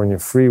California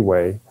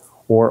freeway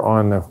or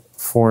on a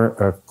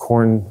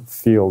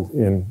cornfield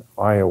in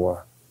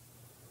Iowa.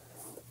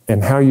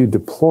 And how you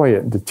deploy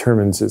it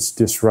determines its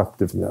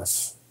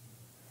disruptiveness.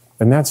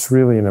 And that's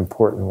really an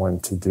important one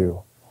to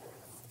do.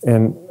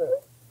 And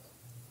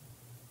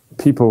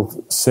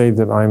people say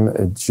that I'm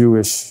a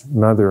Jewish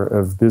mother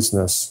of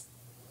business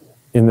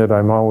in that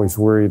I'm always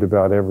worried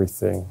about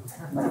everything.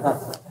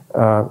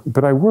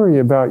 But I worry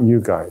about you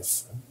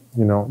guys,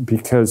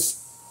 because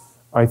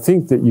I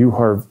think that you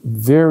are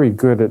very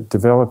good at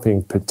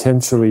developing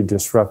potentially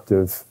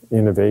disruptive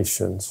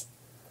innovations.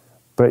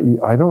 But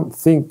I don't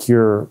think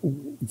you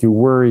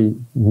worry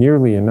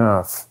nearly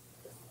enough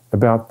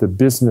about the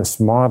business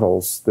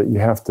models that you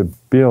have to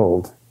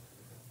build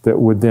that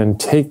would then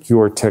take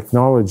your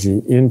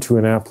technology into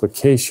an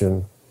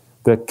application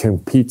that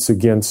competes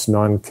against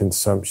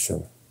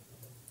non-consumption.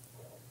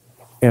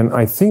 And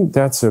I think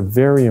that's a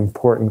very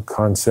important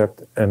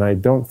concept, and I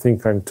don't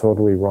think I'm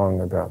totally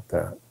wrong about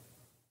that.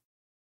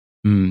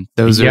 Your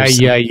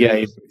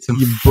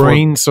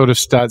brain sort of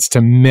starts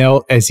to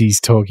melt as he's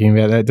talking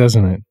about that,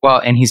 doesn't it?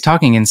 Well, and he's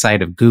talking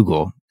inside of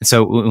Google.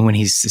 So when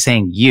he's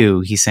saying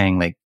you, he's saying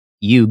like,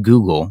 you,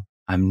 Google,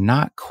 I'm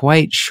not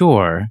quite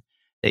sure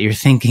that you're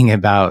thinking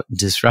about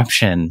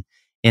disruption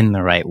in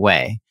the right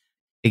way.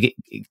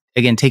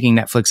 Again, taking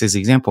Netflix as an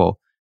example,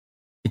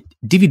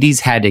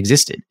 DVDs had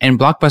existed, and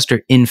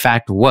Blockbuster, in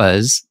fact,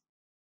 was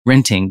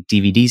renting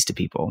DVDs to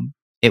people.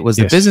 It was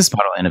the business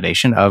model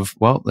innovation of,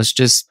 well, let's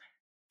just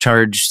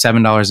charge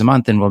 $7 a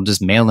month and we'll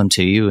just mail them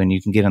to you and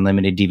you can get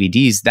unlimited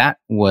DVDs. That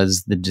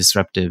was the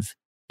disruptive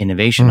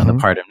innovation on the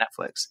part of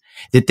Netflix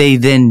that they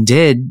then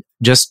did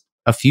just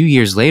a few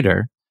years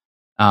later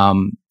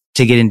to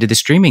get into the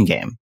streaming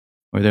game,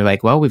 where they're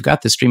like, well, we've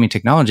got the streaming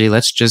technology.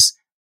 Let's just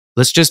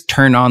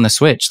turn on the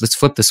switch. Let's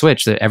flip the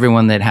switch that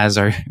everyone that has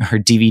our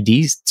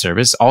DVD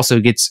service also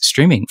gets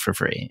streaming for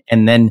free.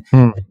 And then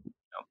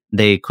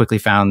they quickly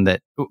found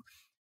that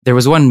there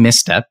was one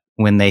misstep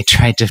when they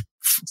tried to,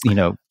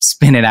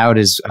 spin it out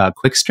as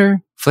Flickster.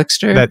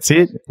 That's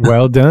it.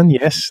 Well done.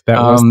 Yes, that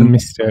was the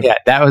misstep. Yeah,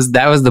 that was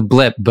the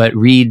blip. But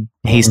Reed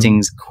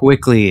Hastings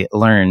quickly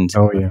learned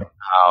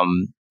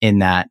in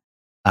that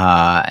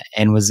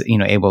and was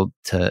able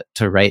to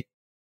right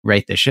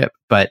the ship.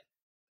 But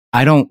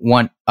I don't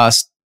want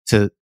us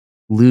to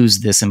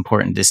lose this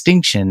important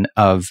distinction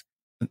of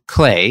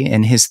Clay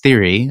and his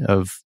theory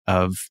of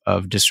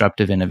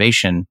disruptive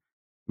innovation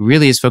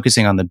really is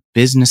focusing on the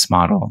business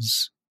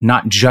models,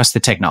 not just the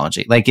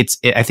technology. Like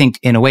I think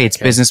in a way it's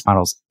business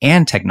models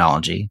and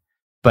technology,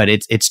 but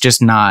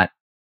it's not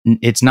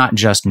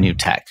just new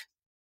tech.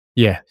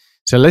 Yeah.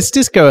 So let's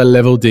just go a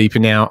level deeper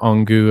now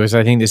on Google, as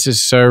I think this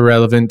is so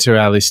relevant to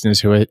our listeners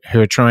who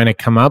are trying to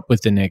come up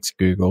with the next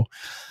Google.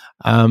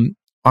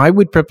 I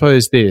would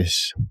propose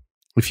this,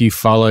 if you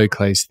follow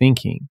Clay's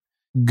thinking.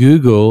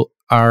 Google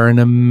are an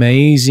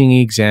amazing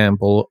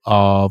example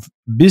of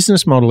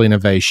business model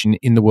innovation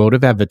in the world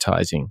of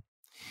advertising.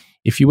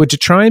 If you were to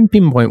try and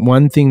pinpoint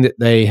one thing that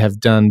they have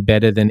done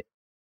better than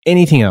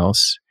anything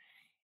else,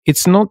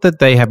 it's not that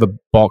they have a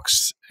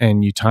box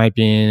and you type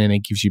in and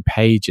it gives you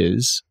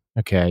pages,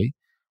 okay?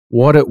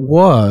 What it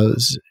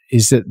was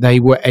is that they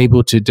were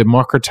able to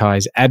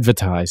democratize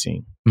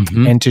advertising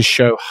and to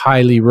show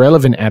highly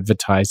relevant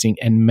advertising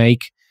and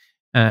make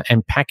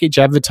and package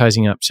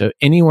advertising up so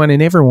anyone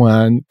and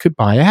everyone could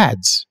buy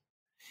ads.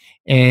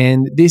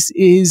 And this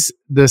is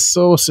the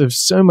source of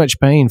so much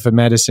pain for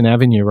Madison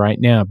Avenue right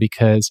now,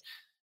 because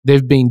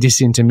they've been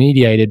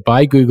disintermediated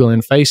by Google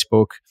and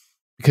Facebook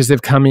because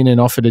they've come in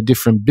and offered a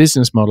different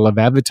business model of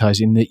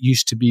advertising that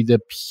used to be the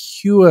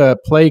pure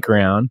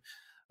playground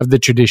of the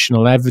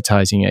traditional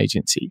advertising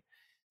agency.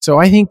 So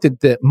I think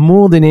that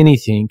more than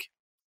anything,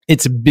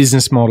 it's a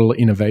business model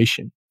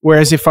innovation.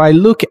 Whereas if I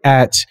look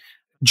at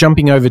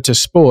jumping over to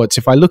sports,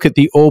 if I look at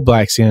the All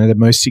Blacks, the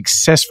most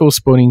successful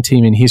sporting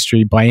team in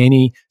history by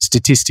any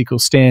statistical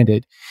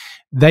standard,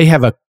 they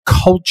have a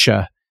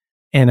culture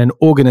and an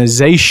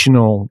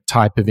organizational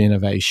type of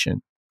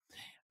innovation.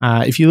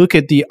 If you look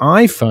at the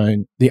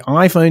iPhone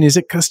is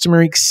a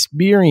customer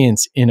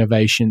experience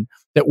innovation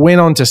that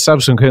went on to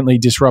subsequently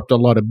disrupt a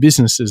lot of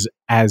businesses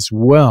as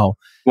well.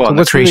 Well, So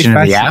the creation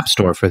of the App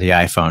Store for the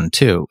iPhone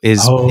too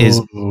is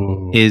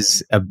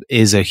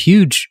a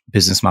huge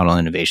business model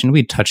innovation.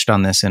 We touched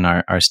on this in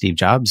our Steve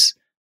Jobs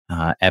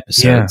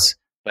episodes.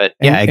 But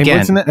and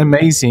wasn't it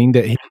amazing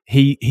that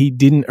he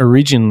didn't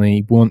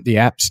originally want the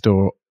App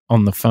Store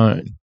on the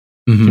phone?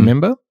 Do you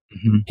remember?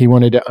 He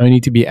wanted it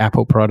only to be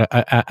Apple product,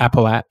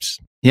 Apple apps.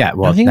 Yeah,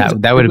 well,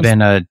 that would have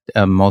been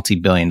a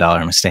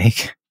multi-billion-dollar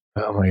mistake.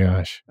 Oh my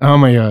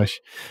gosh.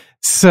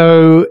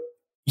 So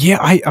yeah,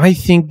 I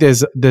think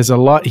there's a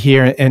lot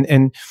here,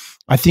 and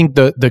I think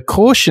the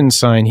caution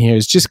sign here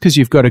is just because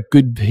you've got a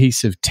good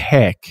piece of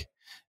tech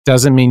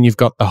doesn't mean you've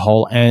got the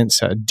whole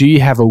answer. Do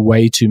you have a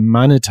way to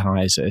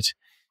monetize it?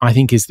 I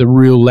think is the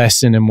real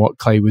lesson in what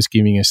Clay was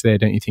giving us there,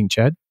 don't you think,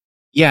 Chad?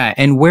 Yeah,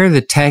 and where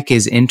the tech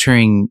is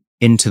entering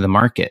into the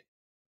market,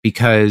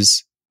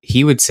 because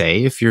he would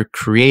say if you're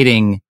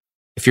creating,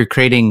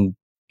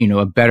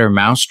 a better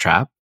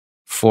mousetrap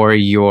for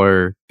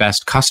your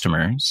best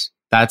customers,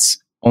 that's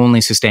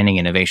only sustaining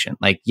innovation.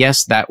 Like,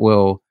 yes, that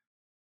will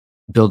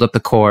build up the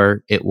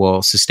core, it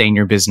will sustain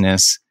your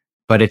business,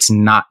 but it's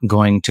not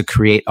going to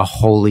create a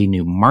wholly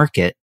new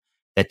market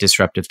that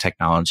disruptive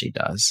technology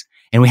does.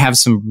 And we have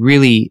some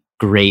really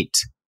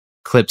great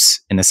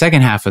clips in the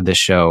second half of this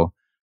show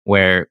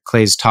where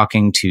Clay's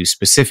talking to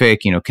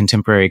specific,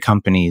 contemporary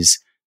companies,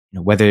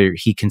 whether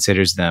he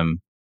considers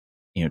them,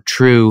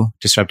 true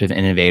disruptive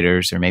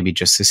innovators or maybe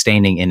just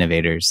sustaining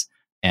innovators.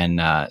 And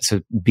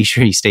so be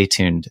sure you stay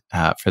tuned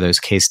for those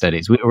case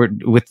studies.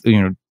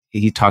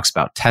 He talks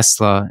about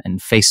Tesla and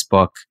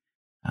Facebook,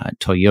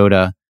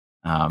 Toyota.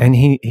 And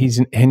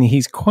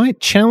he's quite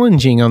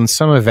challenging on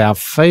some of our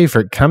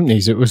favorite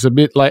companies. It was a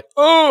bit like,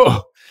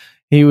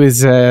 he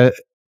was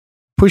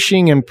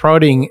pushing and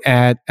prodding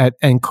at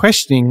and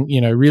questioning,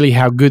 really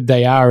how good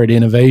they are at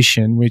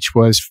innovation, which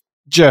was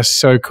just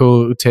so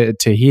cool to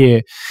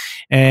hear.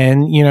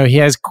 And, he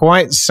has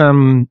quite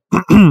some,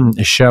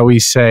 shall we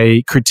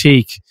say,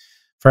 critique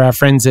for our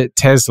friends at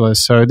Tesla.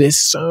 So there's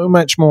so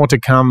much more to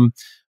come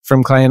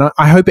from Clay. And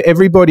I hope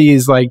everybody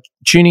is like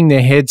tuning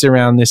their heads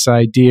around this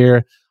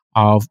idea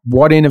of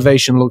what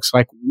innovation looks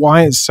like,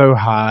 why it's so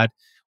hard,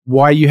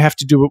 why you have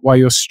to do it while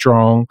you're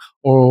strong,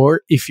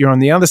 or if you're on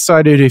the other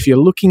side of it, if you're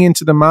looking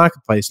into the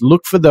marketplace,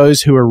 look for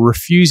those who are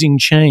refusing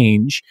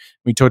change.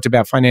 We talked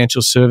about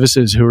financial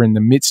services who are in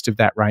the midst of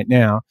that right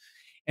now.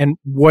 And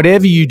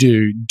whatever you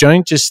do,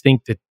 don't just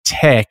think that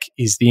tech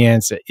is the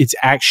answer. It's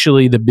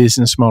actually the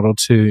business model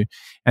too.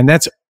 And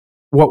that's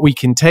what we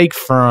can take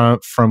from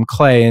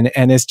Clay.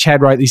 And as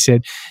Chad rightly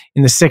said,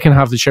 in the second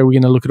half of the show, we're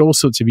going to look at all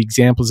sorts of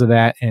examples of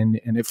that. And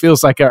it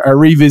feels like a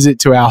revisit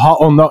to our Hot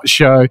or Not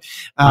show.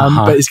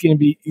 But it's going to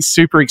be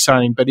super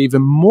exciting. But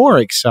even more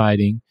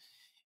exciting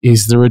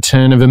is the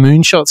return of a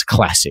Moonshots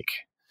classic,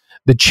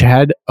 the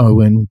Chad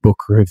Owen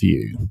book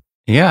review.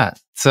 Yeah.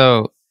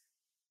 So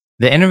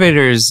the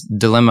Innovator's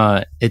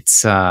Dilemma,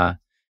 it's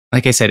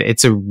like I said,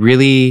 it's a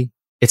really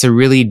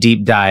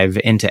deep dive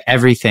into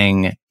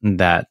everything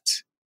that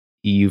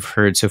you've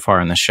heard so far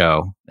in the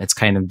show. It's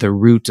kind of the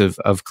root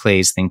of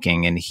Clay's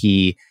thinking. And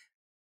he,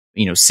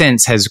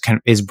 since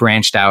is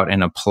branched out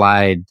and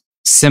applied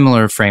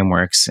similar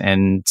frameworks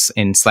and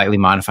in slightly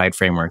modified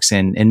frameworks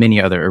in many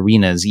other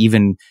arenas,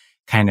 even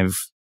kind of,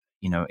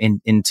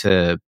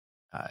 into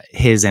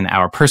his and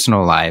our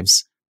personal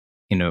lives.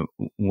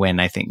 When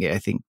I think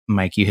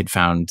Mike, you had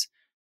found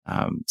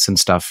some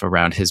stuff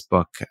around his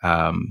book,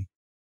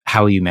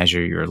 How You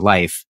Measure Your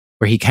Life,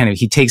 where he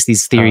takes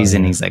these theories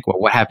and he's like, well,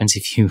 what happens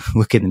if you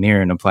look in the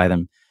mirror and apply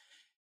them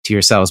to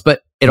yourselves?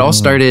 But it all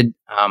started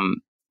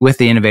with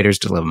the Innovator's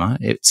Dilemma.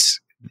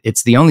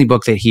 It's the only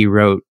book that he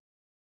wrote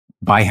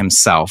by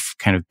himself,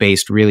 kind of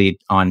based really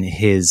on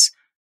his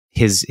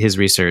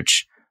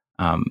research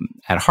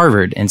at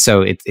Harvard. And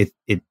so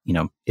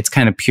it's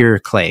kind of pure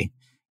Clay,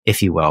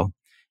 if you will.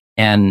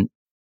 And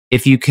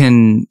if you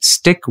can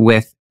stick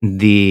with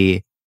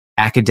the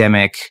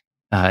academic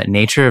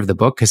nature of the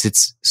book, because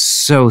it's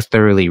so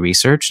thoroughly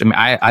researched. I mean,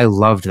 I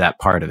loved that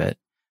part of it.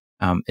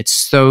 It's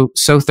so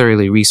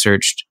thoroughly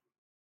researched.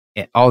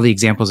 All the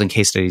examples and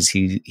case studies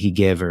he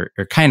give are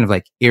kind of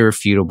like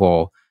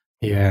irrefutable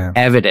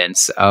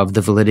evidence of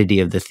the validity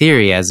of the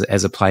theory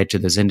as applied to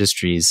those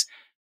industries.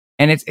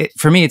 And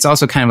for me, it's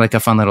also kind of like a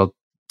fun little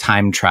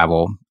time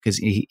travel, because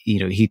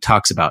he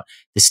talks about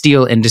the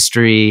steel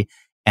industry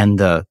and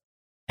the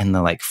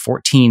like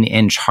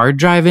 14-inch hard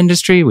drive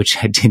industry, which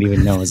I didn't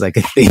even know was like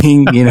a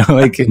thing,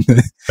 like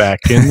back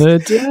in the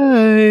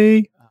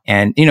day.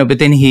 And, but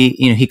then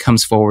he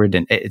comes forward,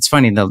 and it's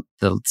funny,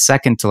 the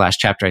second to last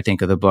chapter, I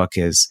think, of the book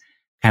is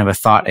kind of a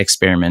thought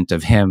experiment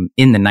of him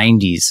in the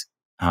 90s,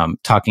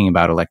 talking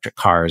about electric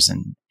cars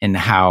and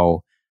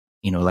how,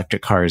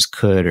 electric cars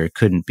could or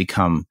couldn't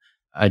become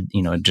a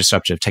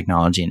disruptive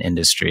technology and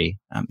industry,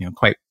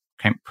 quite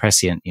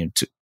prescient,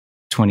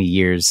 20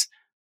 years,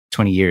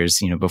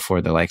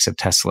 before the likes of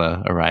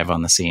Tesla arrive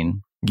on the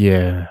scene.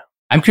 Yeah.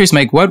 I'm curious,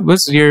 Mike, what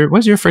was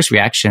your first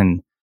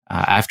reaction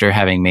after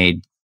having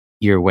made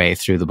your way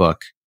through the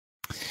book?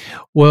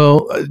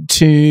 Well,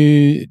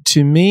 to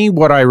me,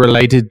 what I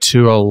related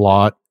to a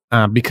lot,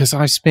 because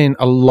I spent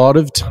a lot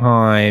of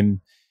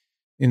time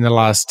in the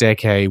last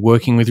decade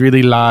working with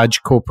really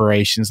large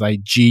corporations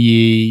like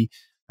GE,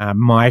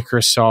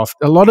 Microsoft.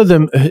 A lot of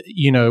them,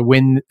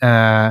 when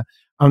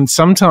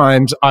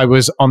sometimes I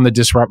was on the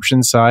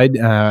disruption side,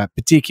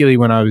 particularly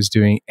when I was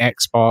doing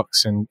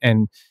Xbox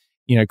and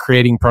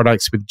creating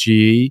products with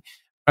GE.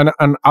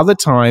 And other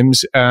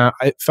times,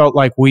 it felt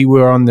like we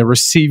were on the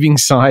receiving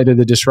side of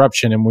the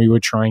disruption and we were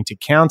trying to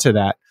counter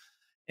that.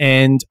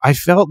 And I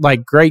felt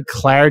like great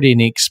clarity in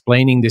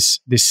explaining this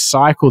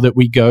cycle that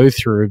we go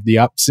through of the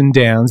ups and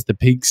downs, the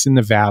peaks and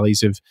the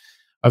valleys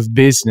of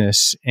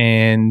business.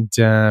 And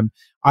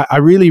I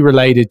really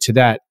related to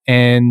that.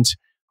 And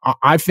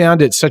I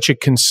found it such a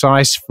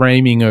concise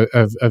framing of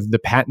the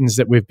patterns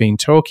that we've been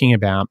talking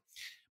about.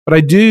 But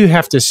I do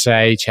have to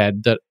say,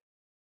 Chad, that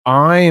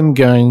I am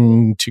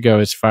going to go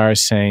as far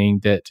as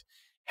saying that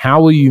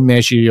how will you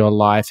measure your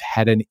life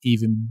had an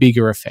even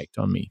bigger effect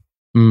on me.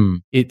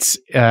 It's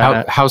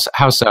how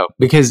so?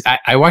 Because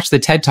I watched the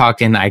TED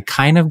Talk and I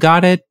kind of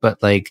got it,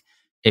 but like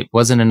it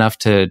wasn't enough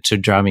to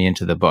draw me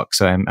into the book.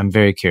 So I'm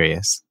very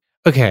curious.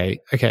 Okay.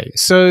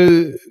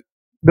 So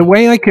the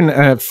way I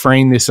can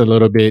frame this a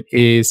little bit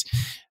is,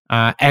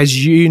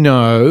 as you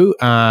know,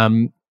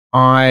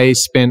 I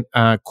spent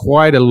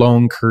quite a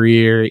long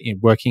career in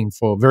working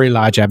for very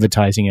large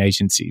advertising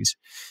agencies.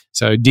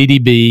 So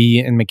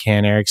DDB and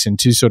McCann Erickson,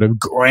 two sort of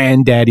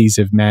granddaddies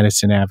of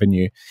Madison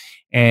Avenue.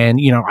 And,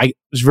 I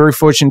was very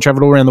fortunate,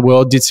 traveled all around the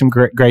world, did some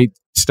great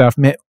stuff,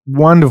 met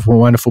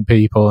wonderful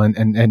people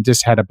and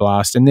just had a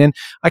blast. And then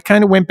I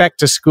kind of went back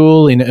to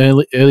school in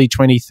early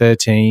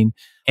 2013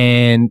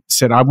 and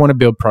said, I want to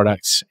build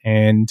products.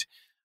 And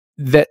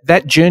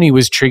that journey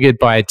was triggered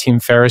by a Tim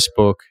Ferriss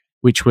book,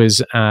 which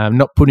was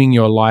not putting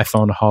your life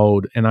on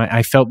hold. And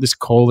I felt this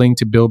calling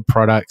to build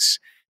products,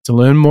 to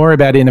learn more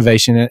about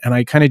innovation. And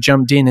I kind of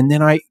jumped in. And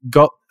then I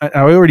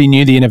already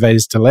knew the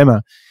innovator's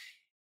dilemma.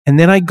 And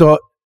then I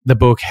got the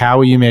book, How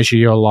Will You Measure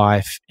Your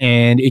Life?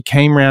 And it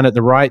came around at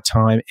the right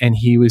time. And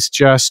he was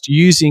just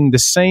using the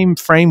same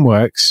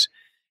frameworks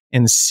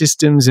and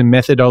systems and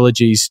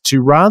methodologies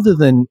to, rather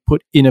than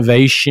put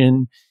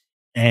innovation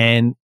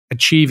and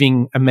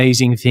achieving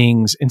amazing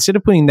things, instead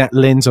of putting that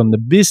lens on the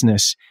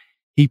business,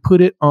 he put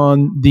it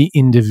on the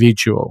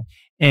individual.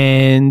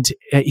 And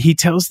he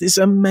tells this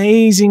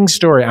amazing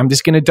story. I'm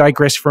just going to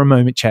digress for a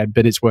moment, Chad,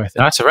 but it's worth it.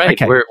 That's all right.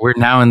 Okay. We're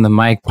now in the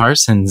Mike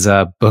Parsons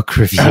book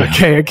review.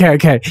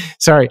 Okay.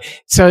 Sorry.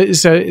 So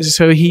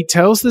he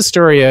tells the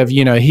story of,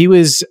 he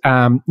was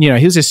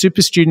a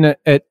super student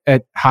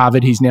at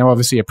Harvard. He's now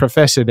obviously a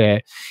professor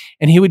there.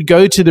 And he would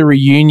go to the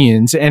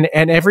reunions and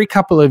every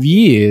couple of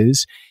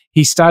years,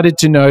 he started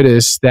to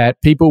notice that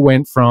people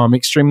went from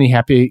extremely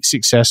happy,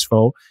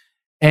 successful.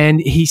 And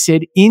he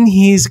said in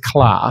his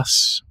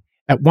class,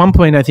 at one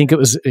point, I think it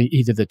was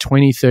either the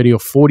 20, 30 or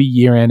 40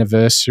 year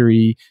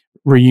anniversary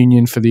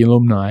reunion for the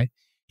alumni,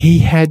 he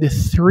had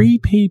 3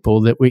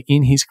 people that were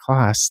in his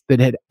class that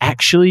had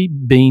actually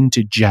been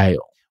to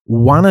jail.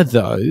 One of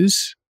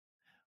those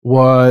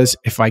was,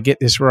 if I get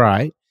this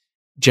right,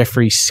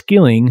 Jeffrey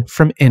Skilling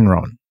from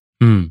Enron.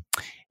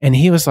 And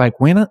he was like,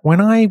 when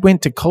I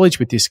went to college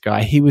with this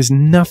guy, he was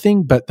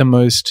nothing but the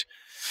most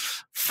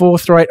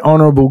forthright,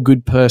 honorable,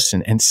 good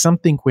person, and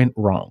something went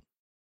wrong.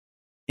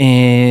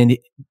 And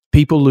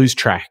people lose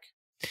track.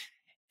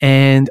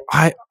 And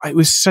it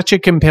was such a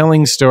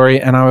compelling story.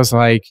 And I was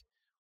like,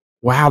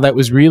 wow, that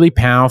was really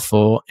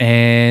powerful.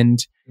 And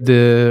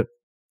the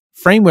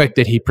framework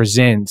that he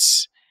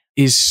presents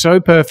is so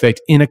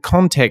perfect in a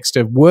context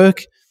of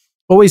work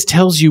always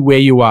tells you where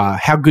you are,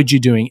 how good you're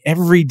doing.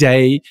 Every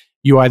day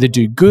you either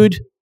do good,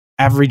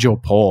 average, or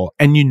poor,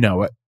 and you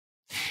know it.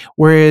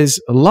 Whereas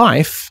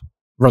life,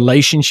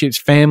 relationships,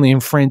 family,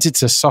 and friends,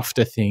 it's a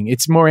softer thing.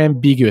 It's more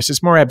ambiguous.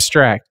 It's more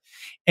abstract.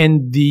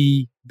 And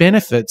the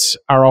benefits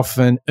are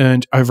often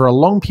earned over a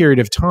long period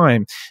of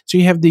time. So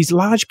you have these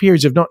large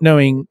periods of not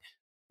knowing,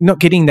 not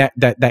getting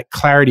that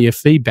clarity of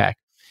feedback.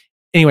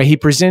 Anyway, he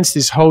presents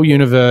this whole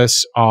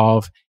universe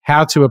of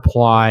how to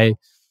apply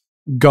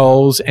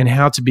goals and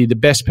how to be the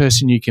best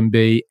person you can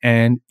be.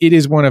 And it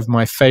is one of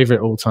my favorite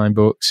all-time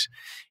books.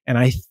 And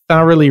I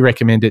thoroughly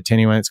recommend it to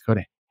anyone. It's called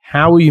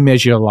How Will You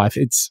Measure Your Life?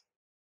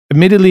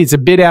 Admittedly, it's a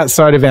bit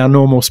outside of our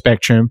normal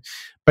spectrum.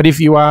 But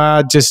if you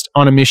are just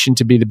on a mission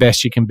to be the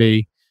best you can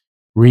be,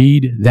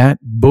 read that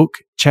book,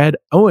 Chad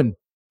Owen.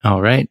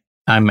 All right.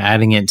 I'm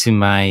adding it to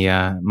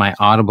my my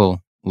Audible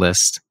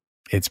list.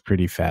 It's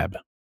pretty fab.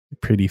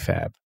 Pretty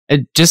fab.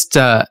 Just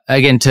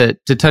again, to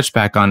touch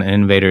back on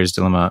Innovator's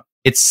Dilemma,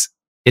 it's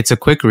a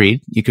quick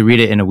read. You could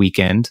read it in a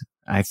weekend.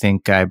 I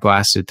think I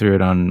blasted through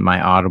it on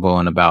my Audible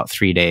in about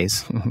 3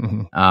 days.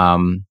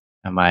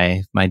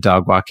 My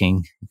dog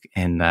walking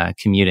and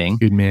commuting.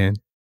 Good man.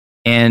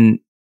 And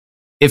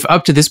if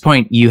up to this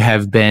point you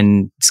have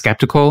been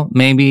skeptical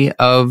maybe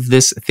of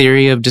this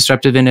theory of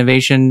disruptive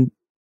innovation,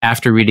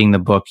 after reading the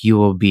book, you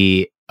will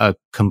be a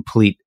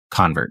complete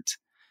convert.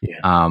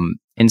 Yeah.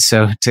 And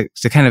so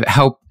to kind of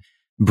help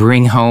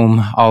bring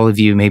home all of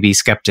you maybe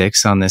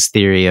skeptics on this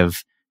theory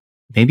of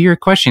maybe you're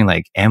questioning,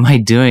 like, am I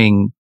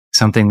doing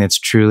something that's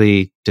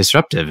truly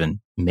disruptive? And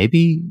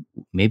maybe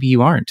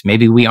you aren't.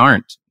 Maybe we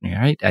aren't.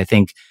 Right? I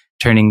think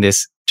turning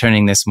this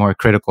more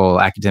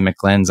critical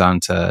academic lens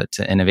onto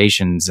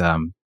innovations, a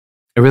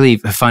really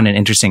fun and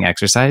interesting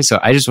exercise. So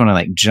I just want to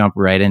like jump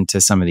right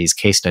into some of these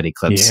case study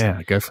clips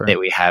go for that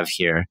we have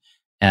here,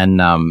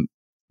 and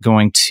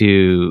going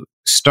to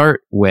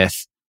start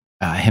with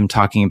him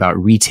talking about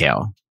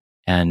retail.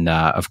 And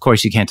of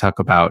course, you can't talk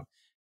about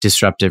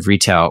disruptive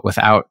retail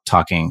without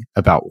talking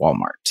about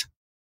Walmart.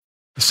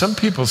 Some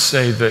people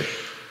say that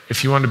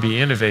if you want to be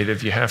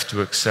innovative, you have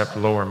to accept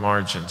lower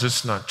margins.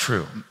 It's not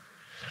true.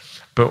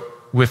 But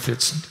if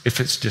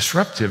it's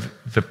disruptive,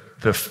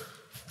 the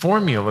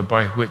formula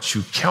by which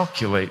you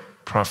calculate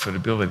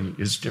profitability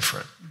is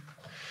different.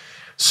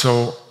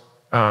 So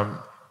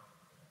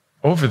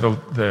over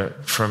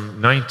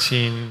from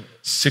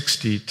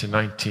 1960 to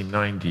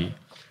 1990,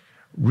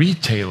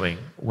 retailing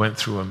went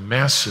through a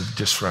massive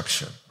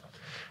disruption.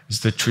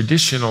 As the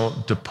traditional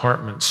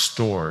department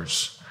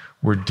stores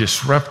were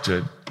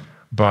disrupted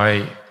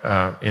by,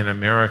 in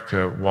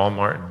America,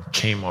 Walmart and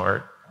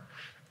Kmart,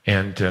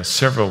 and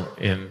several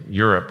in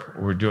Europe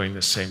were doing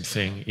the same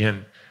thing.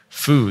 In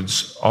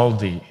foods,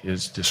 Aldi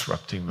is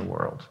disrupting the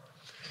world.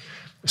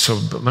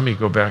 But let me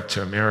go back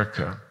to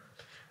America.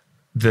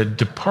 The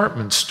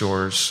department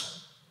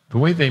stores, the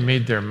way they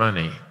made their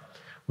money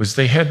was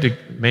they had to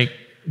make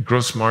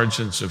gross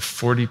margins of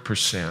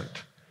 40%,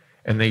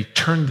 and they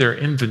turned their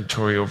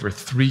inventory over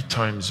 3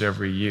 times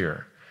every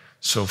year.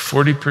 So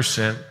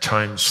 40%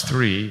 times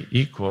 3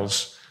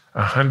 equals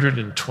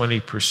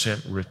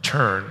 120%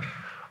 return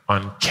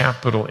on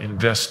capital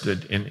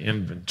invested in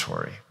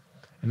inventory.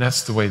 And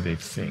that's the way they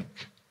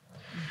think.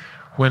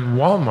 When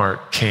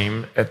Walmart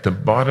came at the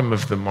bottom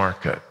of the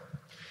market,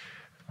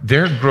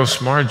 their gross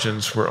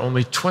margins were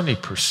only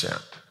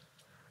 20%,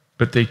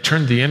 but they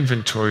turned the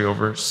inventory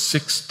over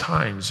 6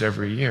 times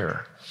every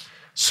year.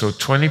 So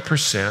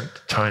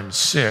 20% times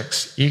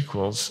 6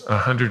 equals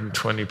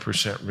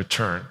 120%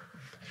 return.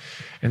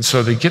 And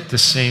so they get the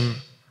same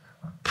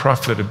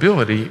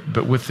profitability,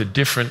 but with a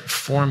different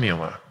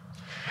formula.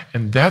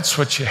 And that's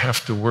what you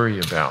have to worry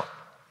about.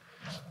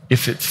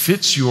 If it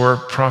fits your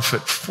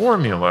profit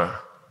formula,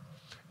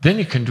 then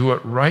you can do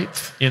it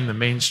right in the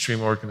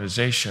mainstream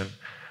organization.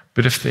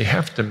 But if they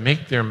have to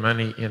make their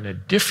money in a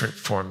different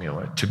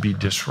formula to be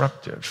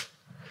disruptive,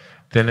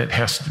 then it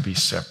has to be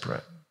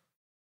separate.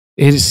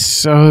 It is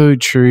so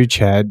true,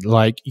 Chad.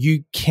 Like,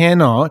 you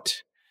cannot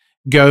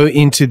go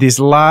into this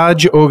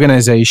large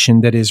organization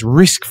that is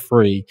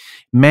risk-free,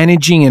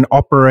 managing and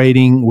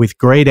operating with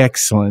great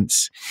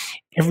excellence.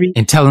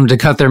 And tell them to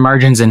cut their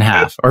margins in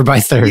half or by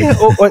 30. Yeah,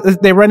 or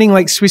they're running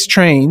like Swiss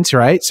trains,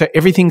 right? So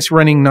everything's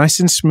running nice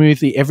and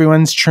smoothly.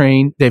 Everyone's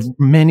trained. They've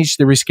managed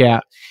the risk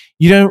out.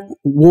 You don't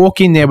walk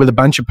in there with a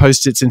bunch of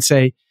Post-its and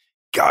say,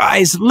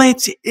 guys,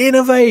 let's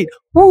innovate.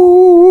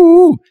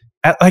 Woo!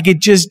 Like, it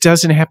just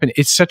doesn't happen.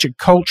 It's such a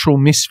cultural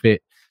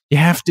misfit. You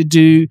have to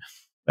do,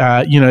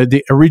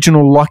 the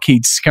original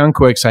Lockheed Skunk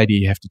Works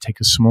idea. You have to take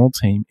a small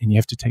team and you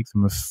have to take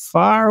them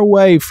far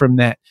away from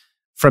that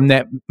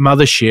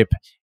mothership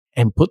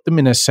and put them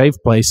in a safe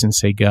place and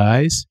say,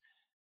 guys,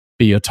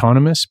 be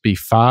autonomous, be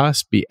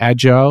fast, be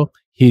agile.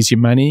 Here's your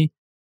money.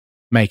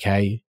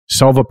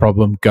 Solve a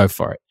problem, go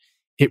for it.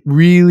 It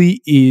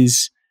really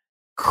is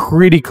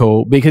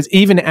critical, because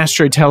even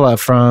Astro Teller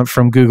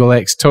from Google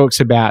X talks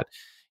about,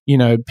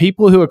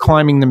 people who are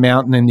climbing the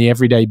mountain in the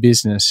everyday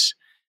business.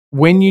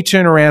 When you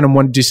turn around and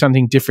want to do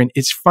something different,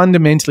 it's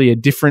fundamentally a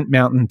different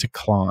mountain to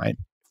climb.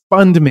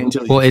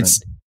 Fundamentally. Well,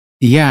 different.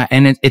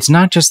 it's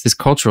not just this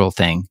cultural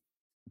thing,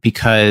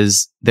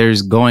 because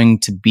there's going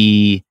to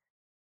be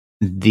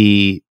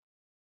the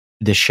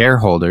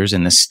shareholders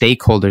and the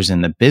stakeholders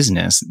in the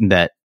business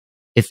that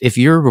if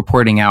you're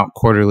reporting out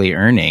quarterly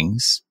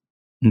earnings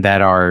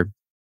that are,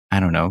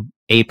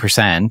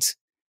 8%,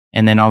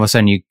 and then all of a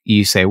sudden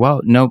you say,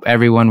 well, nope,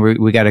 everyone,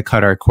 we got to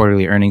cut our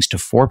quarterly earnings to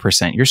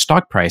 4%. Your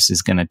stock price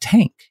is going to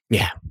tank.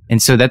 Yeah.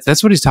 And so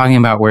that's what he's talking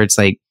about, where it's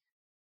like,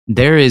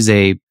 there is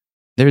a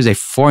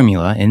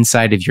formula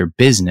inside of your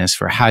business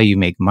for how you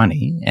make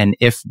money. And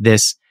if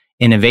this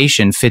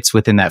innovation fits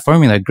within that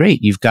formula,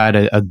 great, you've got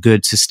a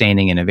good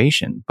sustaining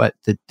innovation. But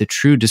the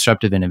true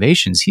disruptive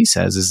innovations, he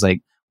says, is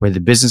like where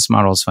the business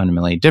model is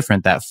fundamentally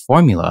different. That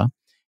formula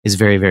is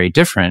very, very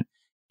different.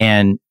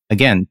 And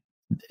again,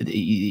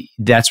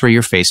 that's where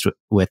you're faced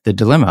with the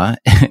dilemma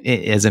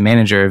as a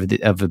manager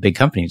of a big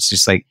company. It's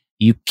just like,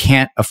 you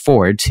can't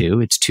afford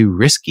to, it's too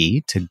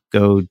risky to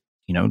go,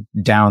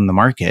 down the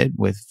market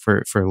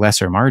for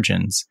lesser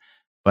margins.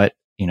 But,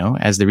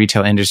 as the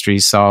retail industry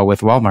saw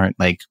with Walmart,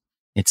 like,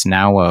 it's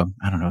now a,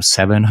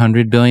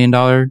 $700 billion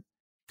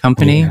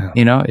company,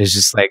 it's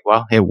just like,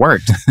 well, it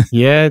worked.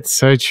 Yeah, it's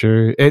so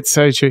true. It's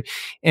so true.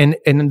 And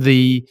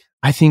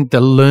I think the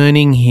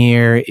learning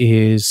here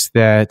is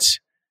that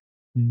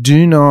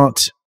do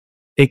not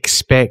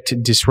expect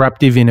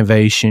disruptive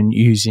innovation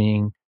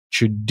using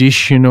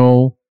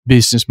traditional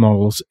business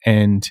models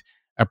and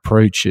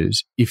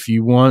approaches. If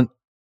you want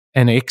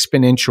an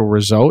exponential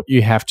result,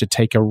 you have to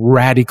take a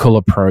radical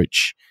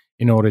approach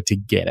in order to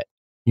get it,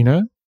 you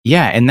know?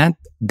 Yeah. And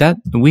that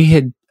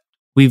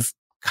we've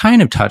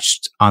kind of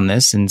touched on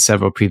this in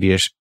several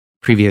previous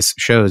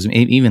shows,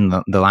 even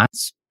the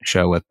last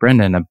show with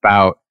Brendan,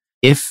 about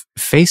if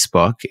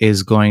Facebook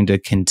is going to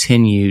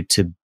continue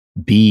to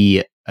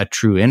be a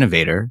true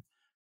innovator,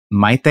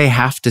 might they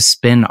have to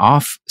spin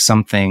off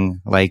something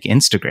like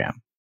Instagram?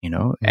 You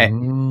know,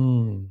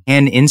 can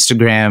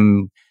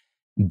Instagram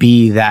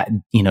be that,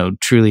 you know,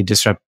 truly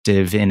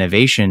disruptive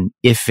innovation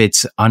if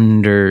it's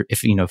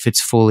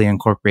fully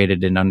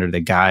incorporated and under the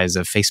guise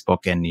of Facebook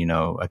and, you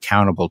know,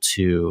 accountable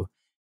to,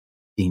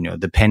 you know,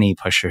 the penny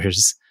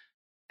pushers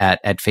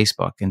at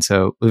Facebook? And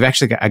so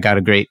I got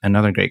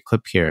another great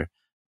clip here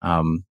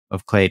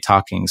of Clay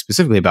talking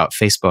specifically about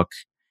Facebook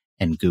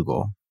and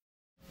Google.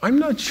 I'm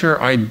not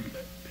sure I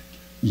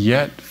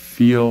yet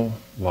feel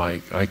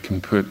like I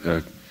can put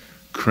a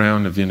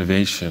crown of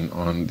innovation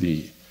on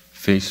the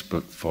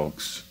Facebook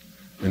folks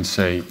and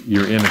say,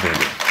 you're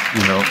innovative.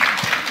 You know,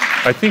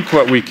 I think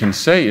what we can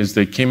say is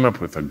they came up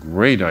with a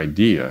great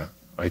idea,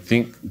 I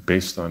think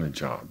based on a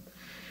job.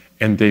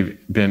 And they've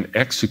been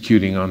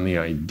executing on the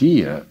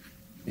idea,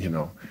 you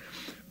know,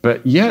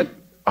 but yet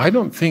I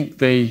don't think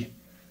they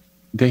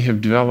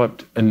have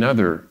developed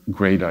another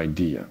great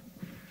idea.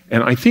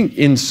 And I think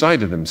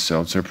inside of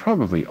themselves, there are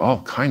probably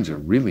all kinds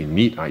of really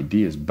neat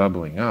ideas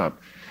bubbling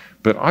up.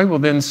 But I will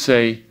then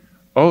say,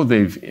 oh,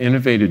 they've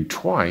innovated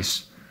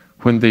twice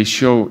when they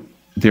show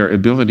their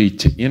ability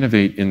to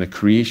innovate in the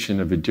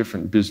creation of a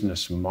different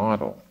business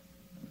model.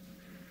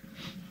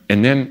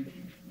 And then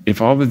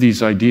if all of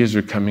these ideas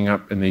are coming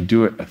up and they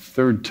do it a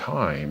third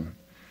time,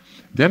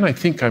 then I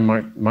think I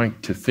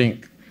might to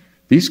think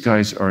these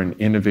guys are an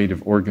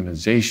innovative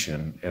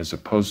organization as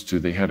opposed to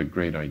they had a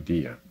great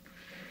idea.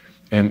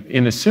 And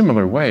in a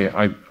similar way,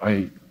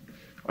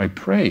 I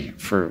pray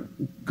for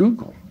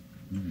Google.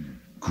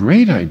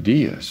 Great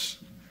ideas,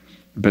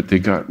 but they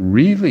got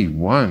really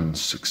one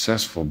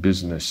successful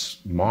business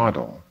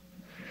model.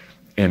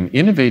 And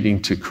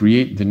innovating to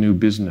create the new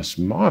business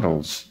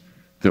models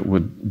that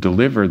would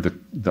deliver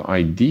the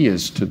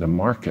ideas to the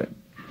market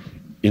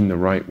in the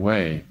right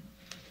way.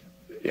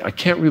 I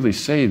can't really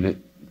say that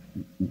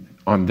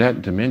on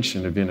that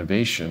dimension of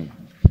innovation,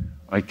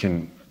 I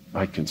can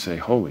say,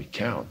 holy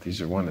cow,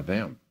 these are one of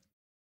them.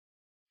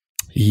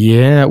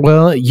 Yeah,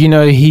 well, you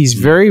know, he's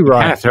very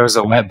right. Kind of throws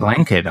a wet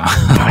blanket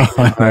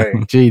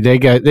on. Gee, there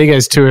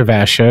goes two of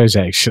our shows,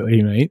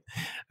 actually, mate.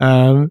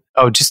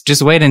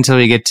 Just wait until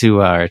we get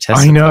to our test.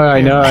 I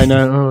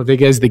know. Oh, there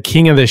goes the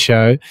king of the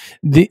show.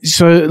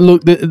 So,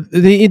 look,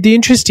 the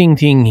interesting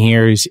thing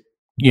here is,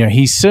 you know,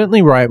 he's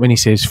certainly right when he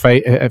says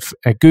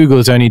Google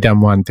has only done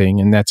one thing,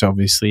 and that's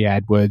obviously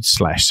AdWords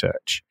 /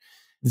 search.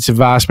 It's a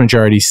vast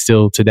majority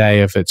still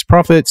today of its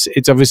profits.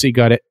 It's obviously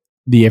got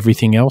the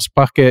everything else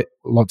bucket,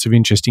 lots of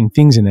interesting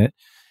things in it.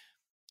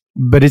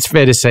 But it's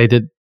fair to say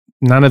that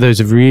none of those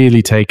have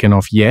really taken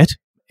off yet.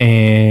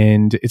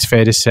 And it's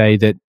fair to say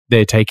that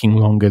they're taking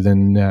longer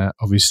than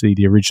obviously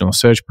the original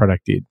search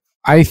product did.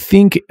 I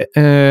think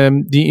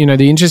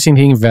the interesting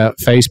thing about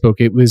Facebook,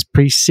 it was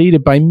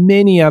preceded by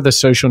many other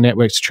social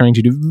networks trying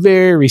to do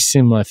very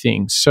similar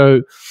things.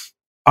 So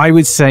I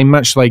would say,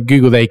 much like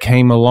Google, they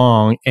came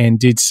along and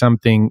did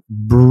something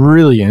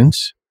brilliant,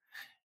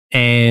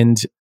 and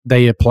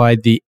they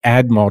applied the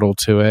ad model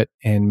to it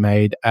and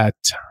made a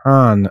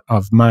ton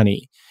of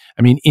money.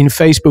 I mean, in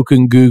Facebook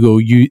and Google,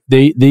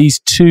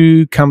 these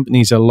two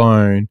companies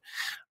alone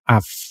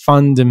are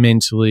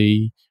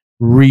fundamentally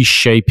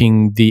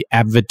reshaping the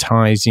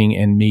advertising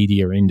and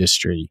media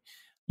industry.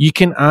 You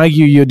can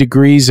argue your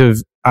degrees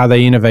of are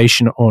they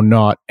innovation or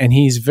not, and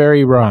he's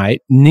very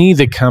right.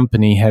 Neither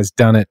company has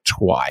done it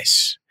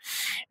twice,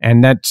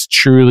 and that's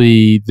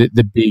truly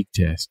the big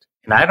test.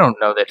 And I don't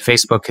know that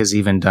Facebook has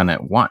even done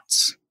it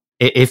once.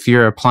 If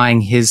you're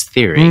applying his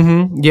theory.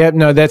 Mm-hmm. Yeah,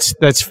 no, that's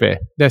fair.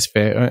 That's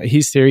fair.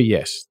 His theory,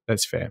 yes,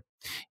 that's fair.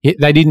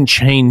 They didn't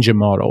change a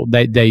model.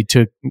 They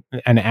took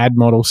an ad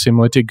model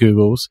similar to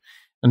Google's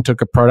and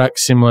took a product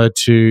similar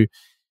to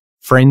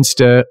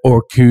Friendster,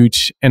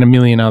 Orkut, and a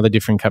million other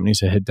different companies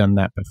that had done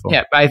that before.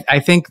 Yeah, I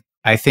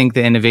think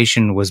the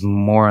innovation was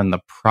more on the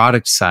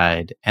product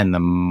side and the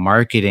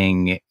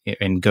marketing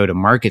and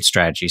go-to-market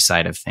strategy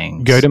side of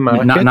things.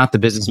 Go-to-market, not the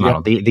business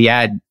model. Yep. The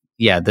ad,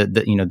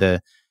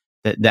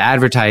 the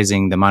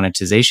advertising, the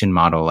monetization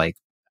model, like,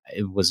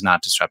 it was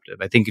not disruptive.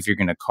 I think if you're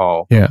going to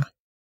call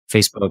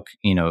Facebook,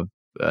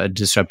 a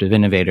disruptive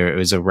innovator, it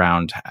was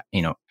around,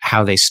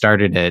 how they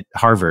started at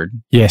Harvard.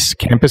 Yes,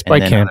 campus by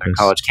campus,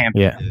 college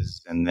campuses,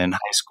 and then high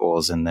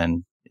schools, and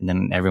then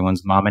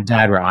everyone's mom and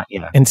dad were on.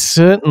 And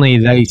certainly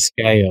they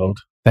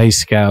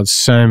scaled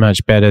so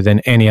much better than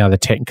any other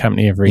tech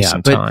company of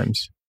recent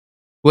times.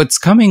 What's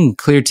coming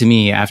clear to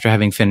me after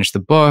having finished the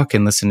book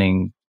and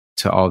listening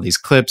to all these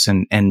clips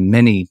and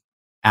many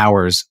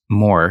hours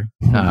more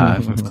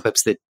of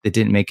clips that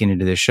didn't make it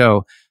into the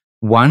show.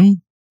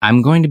 One,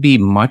 I'm going to be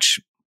much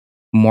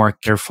more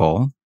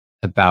careful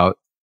about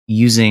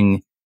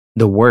using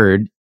the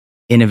word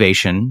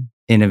innovation,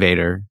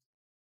 innovator,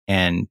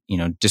 and,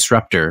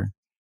 disruptor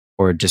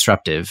or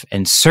disruptive,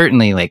 and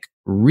certainly like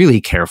really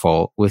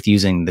careful with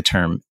using the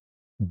term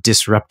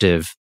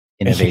disruptive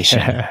innovation.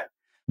 Yeah.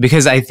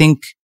 Because I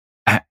think,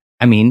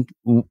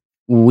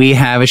 we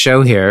have a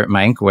show here,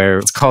 Mike, where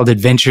it's called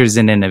Adventures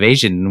in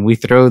Innovation. And we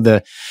throw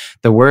the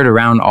word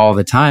around all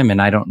the time.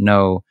 And I don't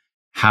know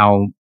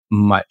how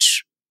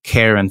much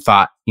care and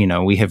thought,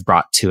 we have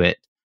brought to it.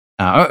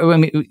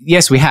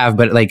 Yes, we have,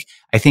 but like,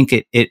 I think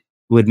it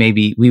would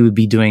we would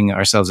be doing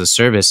ourselves a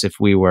service if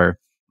we were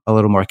a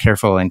little more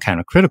careful and kind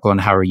of critical in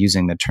how we're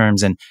using the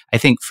terms. And I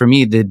think for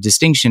me, the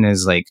distinction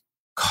is like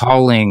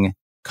calling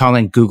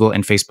Google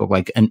and Facebook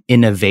like an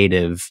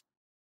innovative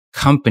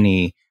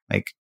company.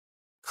 Like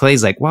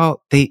Clay's like,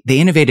 well, they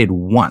innovated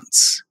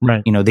once,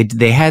 Right?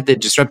 They had the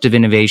disruptive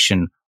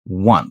innovation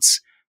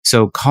once.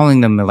 So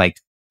calling them like,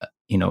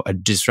 a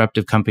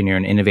disruptive company or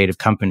an innovative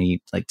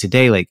company like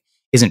today, like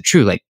isn't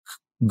true. Like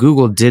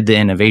Google did the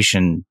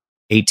innovation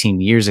 18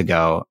 years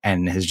ago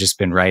and has just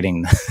been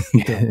writing that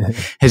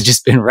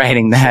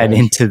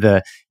into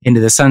the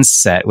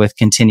sunset with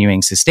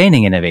continuing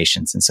sustaining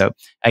innovations. And so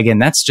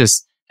again, I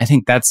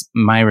think that's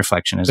my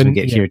reflection as we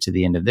get here to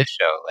the end of this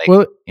show. Like,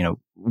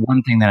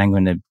 one thing that I'm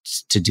going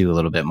to do a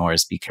little bit more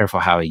is be careful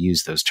how I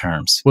use those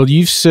terms. Well,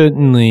 you've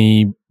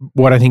certainly,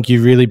 what I think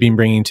you've really been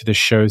bringing to the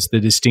show is the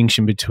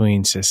distinction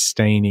between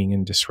sustaining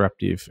and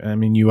disruptive. I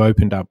mean, you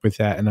opened up with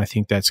that, and I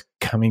think that's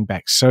coming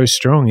back so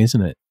strong,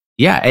 isn't it?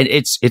 Yeah,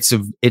 it's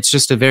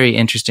just a very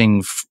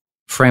interesting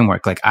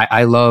framework. Like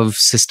I love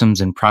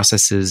systems and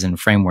processes and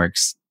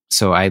frameworks.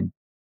 So I'm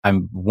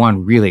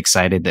really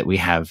excited that we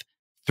have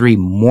 3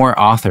 more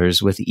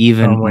authors with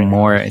even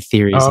more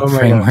theories and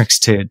frameworks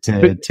to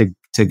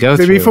go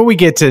through. But before we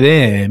get to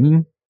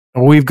them,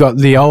 we've got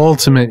the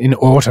ultimate in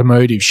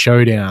automotive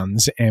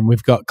showdowns, and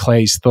we've got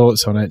Clay's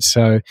thoughts on it.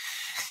 So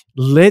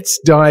let's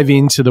dive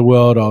into the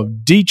world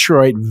of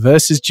Detroit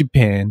versus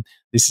Japan.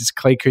 This is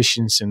Clay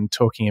Christensen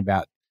talking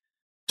about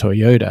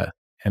Toyota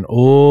and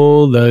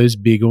all those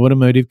big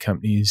automotive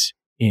companies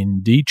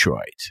in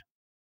Detroit.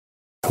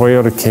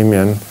 Toyota came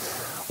in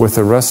with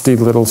a rusty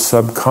little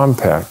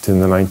subcompact in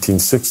the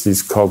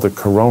 1960s called the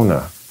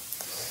Corona.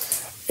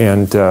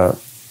 And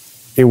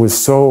it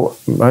was so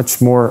much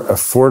more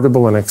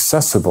affordable and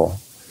accessible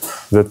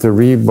that the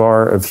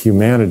rebar of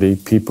humanity,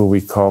 people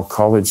we call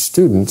college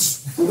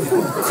students,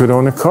 could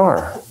own a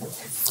car.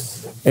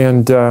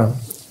 And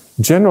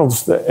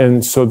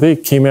so they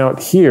came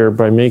out here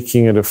by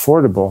making it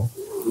affordable.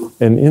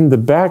 And in the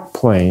back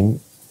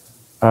plane,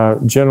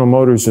 General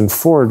Motors and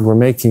Ford were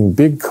making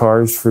big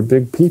cars for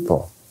big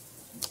people.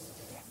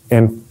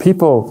 And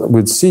people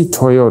would see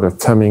Toyota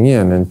coming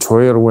in, and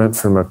Toyota went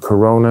from a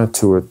Corona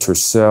to a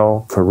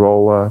Tercel,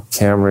 Corolla,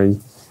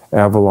 Camry,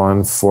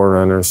 Avalon,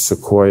 4Runner,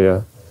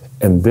 Sequoia,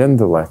 and then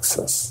the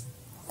Lexus.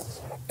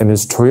 And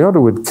as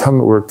Toyota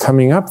were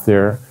coming up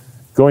there,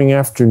 going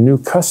after new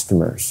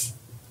customers,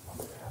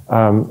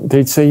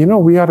 they'd say,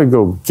 we ought to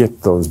go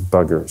get those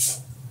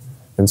buggers.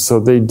 And so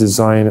they'd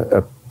design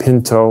a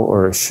Pinto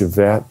or a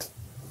Chevette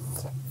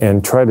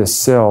and try to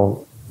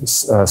sell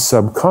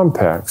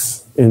subcompacts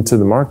into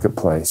the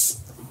marketplace.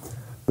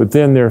 But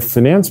then their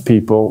finance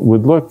people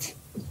would look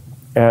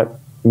at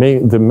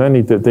the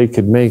money that they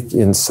could make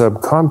in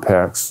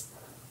subcompacts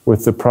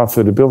with the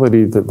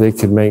profitability that they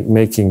could make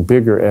making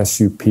bigger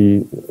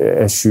SUVs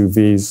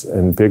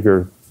and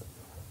bigger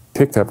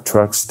pickup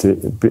trucks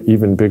to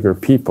even bigger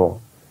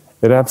people.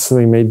 It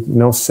absolutely made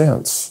no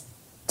sense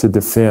to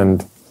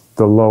defend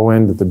the low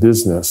end of the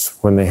business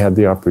when they had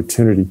the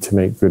opportunity to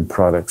make good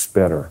products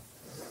better.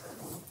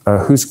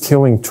 Who's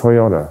killing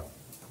Toyota?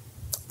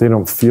 They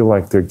don't feel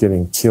like they're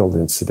getting killed,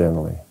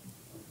 incidentally.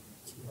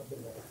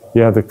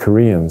 Yeah, the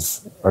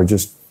Koreans are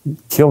just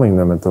killing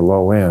them at the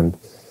low end.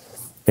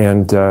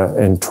 And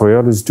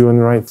Toyota's doing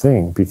the right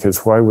thing, because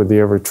why would they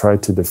ever try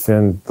to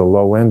defend the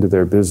low end of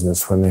their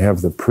business when they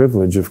have the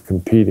privilege of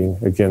competing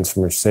against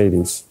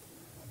Mercedes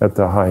at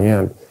the high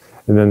end?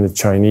 And then the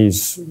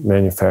Chinese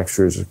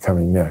manufacturers are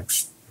coming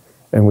next.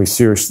 And we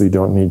seriously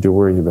don't need to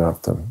worry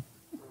about them.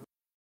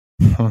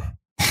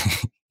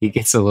 He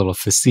gets a little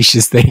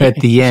facetious there at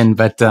the end,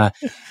 but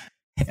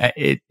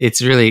it's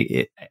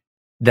really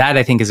that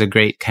I think is a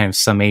great kind of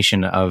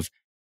summation of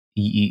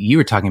you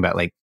were talking about,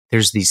 like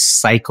there's these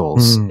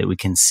cycles that we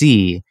can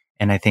see,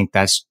 and I think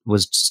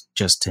was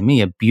just to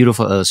me a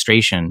beautiful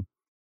illustration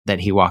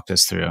that he walked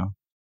us through.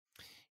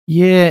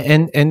 Yeah,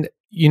 and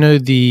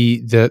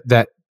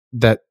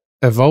that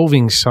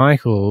evolving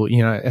cycle,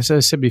 as I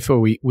said before,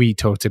 we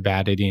talked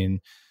about it in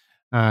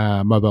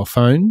mobile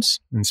phones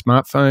and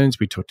smartphones.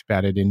 We talked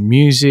about it in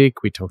music.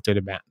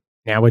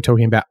 Now we're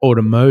talking about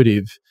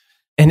automotive.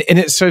 And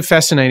it's so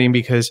fascinating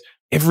because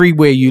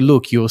everywhere you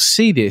look, you'll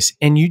see this,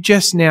 and you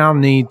just now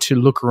need to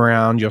look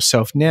around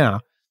yourself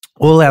now.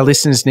 All our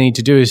listeners need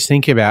to do is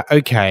think about,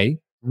 okay,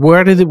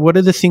 what are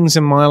the things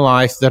in my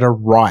life that are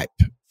ripe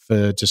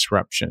for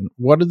disruption?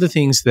 What are the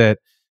things that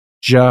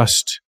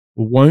just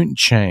won't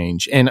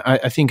change? And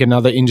I think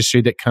another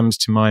industry that comes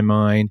to my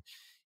mind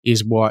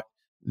is what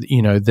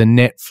you know, the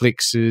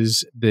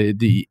Netflixes,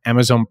 the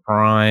Amazon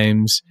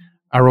Primes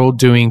are all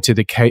doing to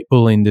the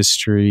cable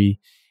industry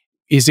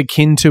is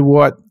akin to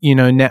what, you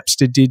know,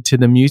 Napster did to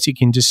the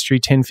music industry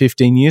 10,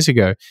 15 years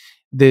ago.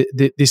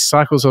 This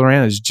cycles all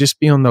around. Is just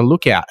be on the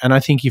lookout. And I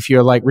think if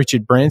you're like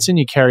Richard Branson,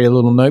 you carry a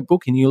little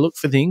notebook and you look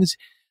for things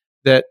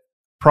that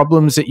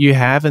problems that you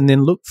have, and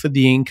then look for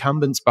the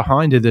incumbents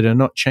behind it that are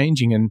not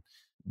changing. And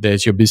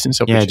there's your business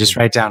opportunity. Yeah, just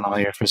write down all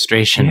your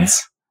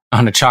frustrations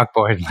on a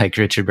chalkboard like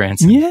Richard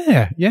Branson.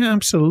 Yeah,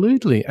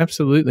 absolutely.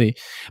 Absolutely.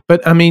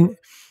 But I mean,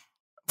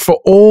 for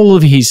all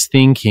of his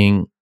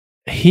thinking,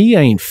 he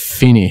ain't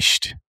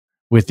finished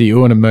with the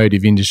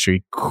automotive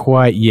industry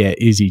quite yet,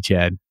 is he,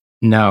 Chad?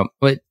 No,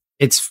 but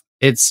it's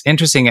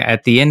interesting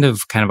at the end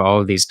of kind of all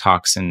of these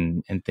talks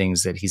and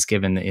things that he's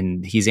given,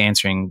 and he's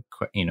answering,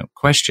 you know,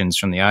 questions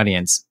from the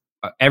audience.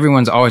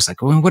 Everyone's always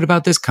like, well, what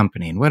about this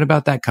company? And what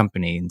about that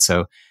company? And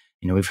so,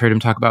 you know, we've heard him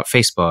talk about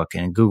Facebook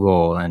and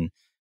Google and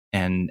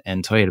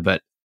Toyota,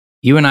 but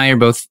you and I are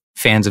both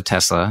fans of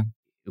Tesla.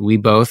 We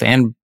both,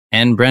 and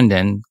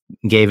Brendan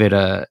gave it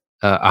a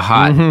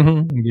hot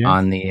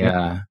on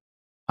the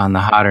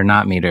hot or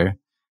not meter.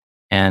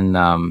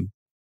 And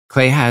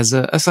Clay has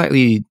a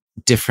slightly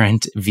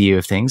different view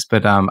of things,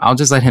 but I'll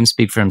just let him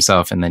speak for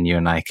himself, and then you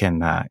and I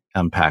can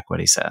unpack what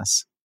he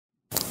says.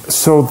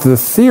 So the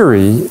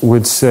theory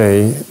would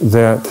say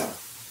that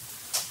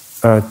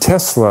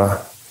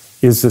Tesla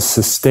is a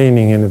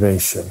sustaining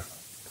innovation,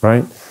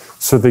 right?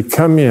 So they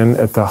come in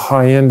at the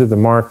high end of the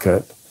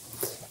market,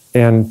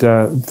 and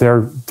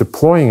they're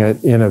deploying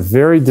it in a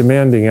very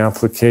demanding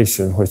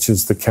application, which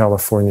is the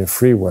California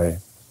freeway.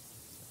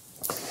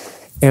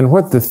 And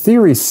what the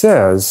theory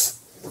says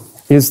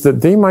is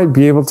that they might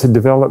be able to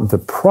develop the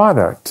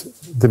product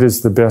that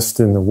is the best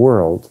in the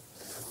world.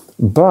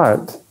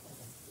 But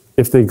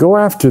if they go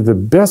after the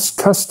best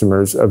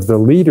customers of the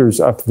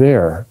leaders up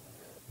there,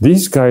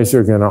 these guys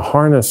are going to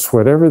harness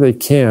whatever they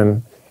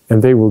can,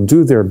 and they will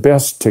do their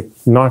best to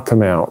knock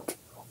them out,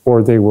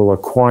 or they will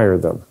acquire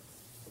them.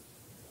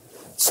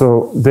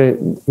 So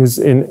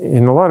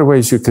in a lot of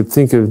ways, you could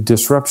think of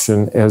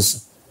disruption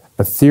as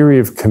a theory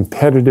of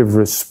competitive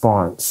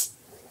response.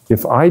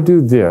 If I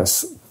do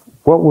this,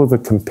 what will the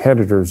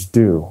competitors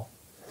do?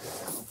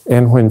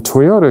 And when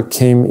Toyota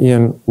came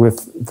in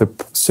with the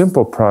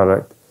simple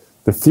product,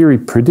 the theory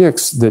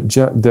predicts that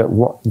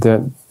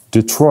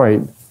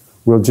Detroit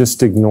will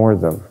just ignore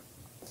them.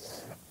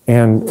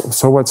 And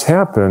so what's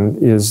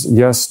happened is,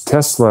 yes,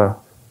 Tesla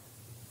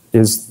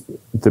is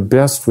the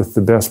best with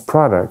the best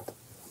product,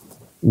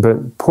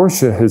 but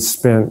Porsche has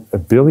spent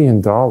 $1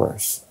 billion,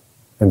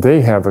 and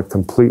they have a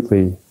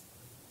completely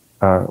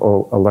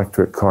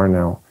electric car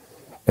now.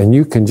 And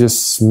you can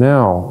just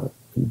smell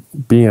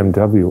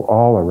BMW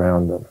all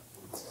around them.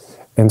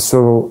 And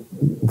so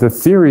the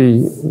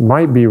theory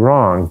might be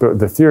wrong, but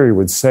the theory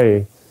would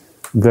say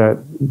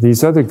that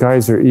these other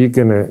guys are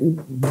either going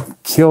to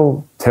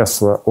kill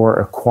Tesla or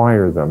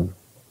acquire them.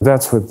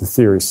 That's what the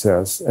theory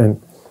says.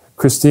 And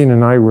Christine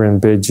and I were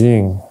in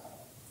Beijing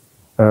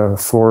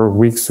 4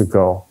 weeks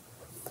ago,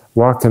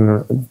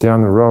 walking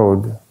down the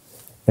road,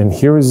 and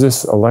here was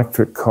this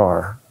electric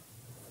car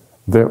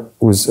that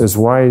was as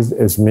wide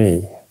as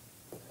me.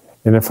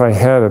 And if I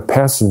had a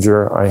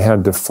passenger, I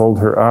had to fold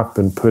her up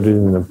and put it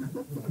in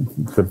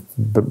the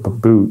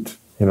boot,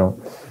 you know.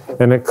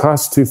 And it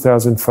cost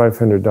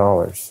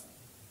 $2,500.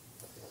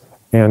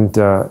 And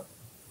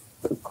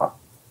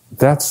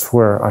that's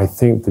where I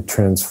think the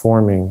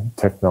transforming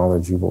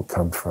technology will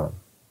come from.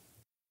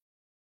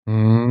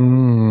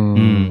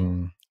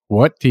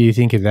 What do you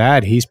think of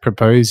that? He's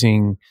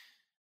proposing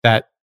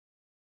that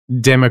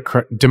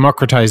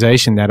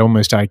democratization, that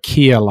almost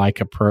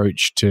IKEA-like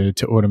approach to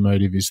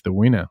automotive is the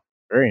winner.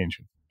 Very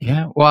interesting.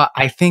 Yeah, well,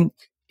 I think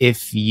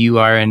if you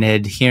are an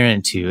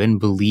adherent to and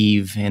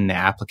believe in the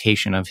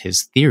application of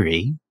his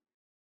theory,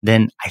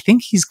 then I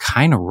think he's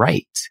kind of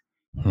right.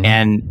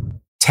 And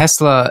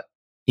Tesla,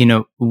 you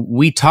know,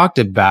 we talked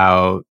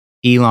about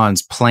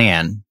Elon's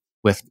plan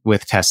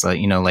with Tesla.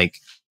 You know, like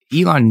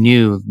Elon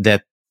knew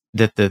that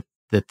the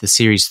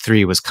Series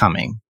 3 was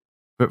coming,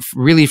 but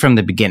really from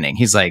the beginning.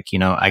 He's like, you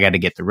know, I got to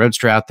get the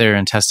Roadster out there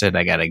and test it.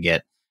 I got to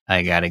get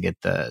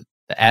the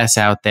S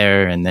out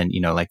there, and then, you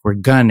know, like we're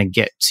gonna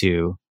get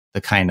to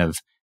the kind of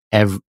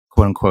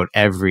quote unquote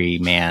every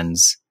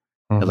man's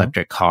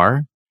electric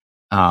car,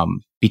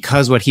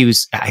 because what he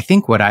was, I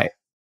think,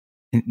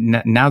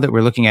 now that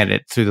we're looking at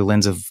it through the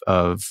lens of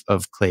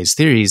Clay's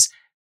theories,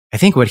 I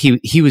think what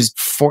he was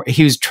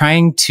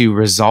trying to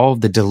resolve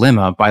the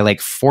dilemma by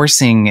like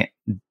forcing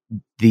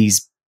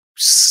these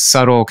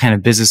subtle kind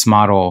of business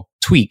model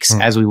tweaks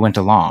as we went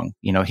along.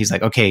 You know, he's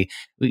like, okay,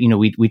 you know,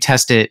 we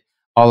test it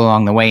all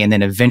along the way, and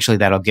then eventually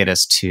that'll get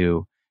us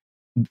to,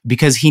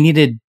 because he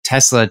needed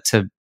Tesla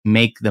to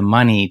make the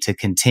money to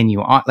continue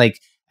on. Like,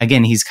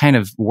 again, he's kind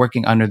of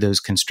working under those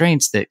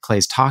constraints that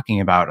Clay's talking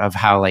about, of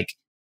how, like,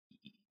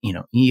 you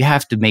know, you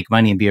have to make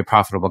money and be a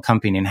profitable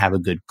company and have a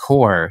good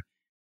core,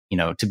 you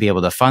know, to be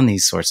able to fund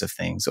these sorts of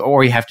things,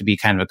 or you have to be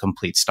kind of a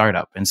complete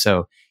startup. And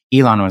so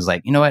Elon was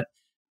like, you know what,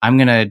 I'm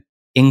going to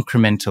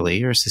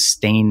incrementally or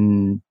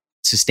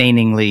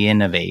sustainingly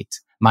innovate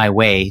my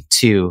way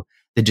to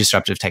the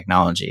disruptive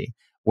technology.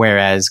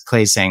 Whereas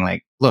Clay's saying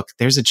like, look,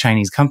 there's a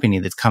Chinese company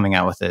that's coming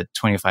out with a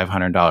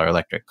 $2,500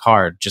 electric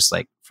car, just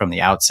like from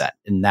the outset.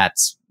 And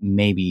that's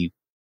maybe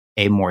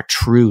a more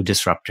true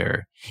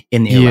disruptor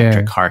in the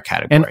electric car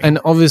category. And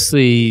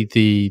obviously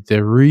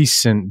the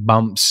recent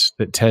bumps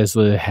that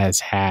Tesla has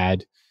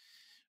had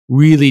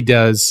really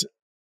does,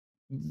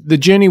 the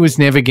journey was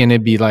never going to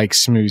be like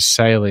smooth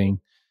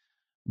sailing,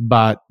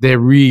 but they're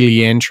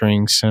really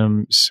entering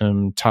some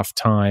tough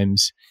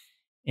times.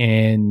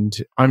 And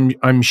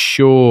I'm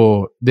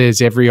sure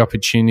there's every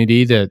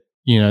opportunity that,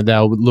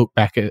 they'll look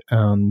back at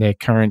their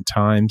current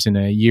times in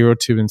a year or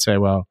two and say,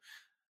 well,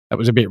 that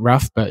was a bit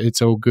rough, but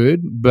it's all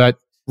good. But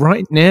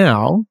right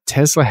now,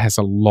 Tesla has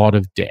a lot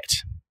of debt.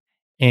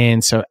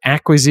 And so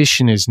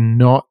acquisition is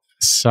not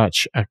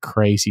such a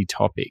crazy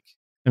topic.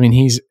 I mean,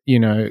 he's,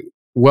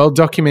 well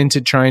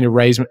documented trying to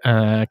raise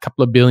a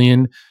couple of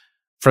billion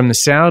from the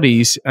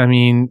Saudis. I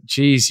mean,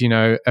 geez,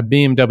 a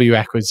BMW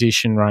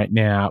acquisition right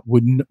now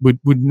would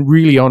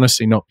really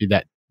honestly not be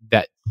that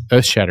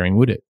earth-shattering,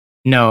 would it?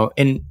 No.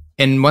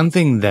 And one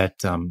thing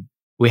that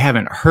we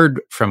haven't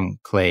heard from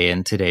Clay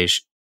in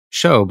today's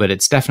show, but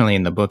it's definitely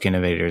in the book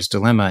Innovator's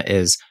Dilemma,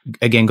 is,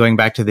 again, going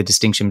back to the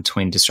distinction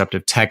between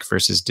disruptive tech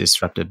versus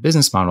disruptive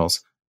business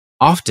models.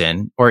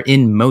 Often, or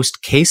in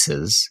most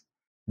cases,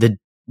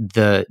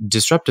 the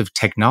disruptive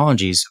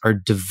technologies are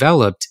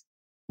developed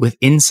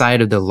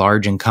inside of the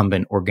large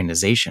incumbent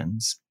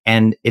organizations.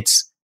 And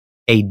it's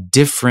a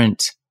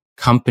different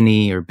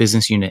company or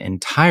business unit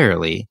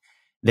entirely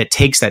that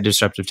takes that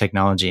disruptive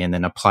technology and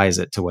then applies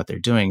it to what they're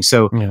doing.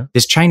 So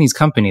this Chinese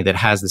company that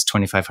has this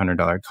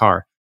 $2,500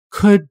 car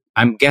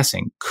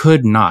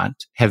could not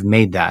have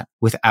made that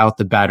without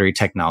the battery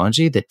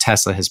technology that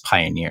Tesla has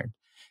pioneered.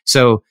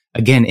 So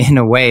again, in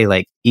a way,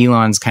 like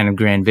Elon's kind of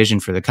grand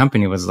vision for the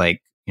company was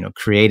like,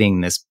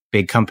 creating this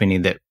big company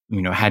that,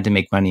 had to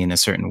make money in a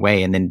certain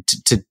way. And then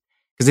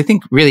because I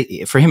think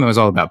really for him, it was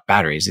all about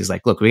batteries. He's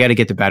like, look, we got to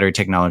get the battery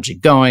technology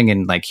going.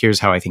 And like, here's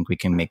how I think we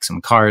can make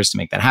some cars to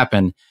make that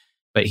happen.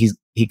 But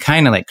he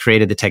kind of like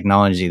created the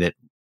technology that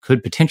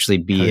could potentially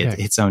be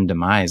its own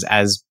demise,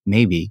 as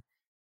maybe,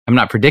 I'm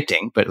not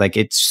predicting, but like,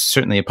 it's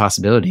certainly a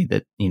possibility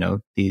that,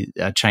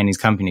 the Chinese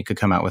company could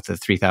come out with a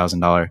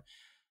 $3,000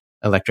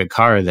 electric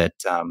car that,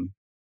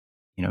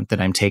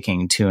 that I'm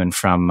taking to and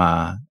from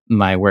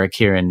my work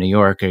here in New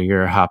York, or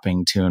you're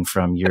hopping to and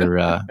from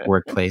your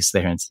workplace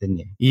there in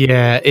Sydney.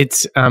 Yeah,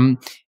 it's and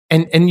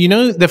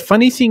the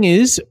funny thing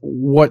is,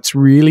 what's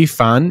really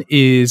fun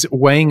is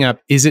weighing up: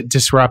 is it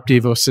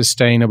disruptive or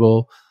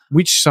sustainable?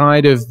 Which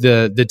side of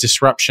the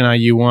disruption are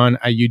you on?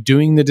 Are you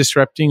doing the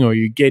disrupting, or are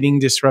you getting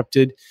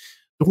disrupted?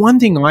 The one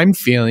thing I'm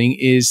feeling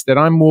is that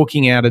I'm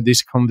walking out of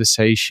this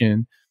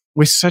conversation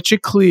with such a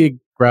clear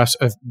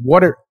grasp of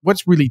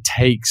what's really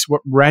takes,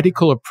 what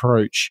radical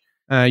approach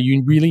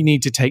you really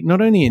need to take,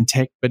 not only in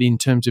tech, but in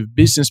terms of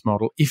business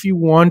model, if you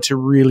want to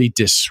really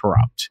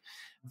disrupt.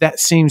 That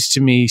seems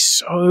to me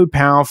so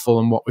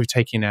powerful in what we've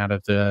taken out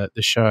of the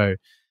show.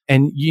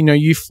 And,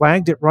 you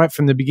flagged it right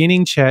from the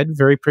beginning, Chad,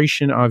 very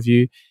appreciative of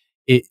you.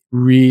 It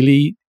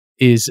really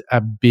is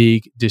a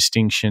big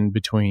distinction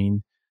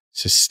between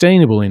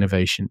sustainable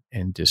innovation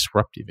and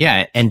disruptive.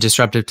 Yeah, and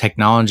disruptive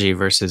technology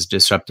versus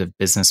disruptive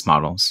business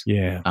models.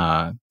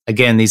 Yeah.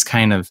 Again, these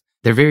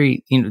they're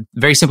very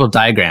very simple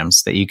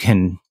diagrams that you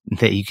can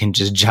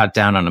just jot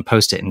down on a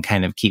Post-it and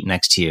kind of keep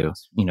next to you.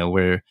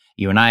 Where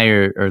you and I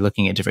are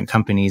looking at different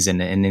companies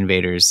and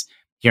innovators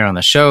here on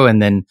the show,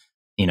 and then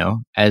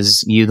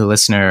as you, the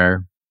listener,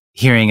 are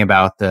hearing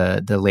about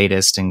the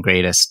latest and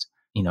greatest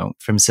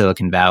from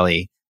Silicon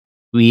Valley.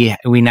 We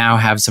now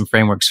have some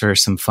frameworks for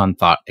some fun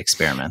thought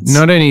experiments.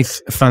 Not only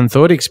fun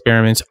thought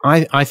experiments,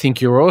 I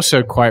think you're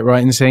also quite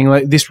right in saying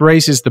like this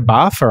raises the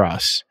bar for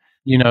us.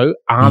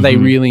 Are they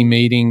really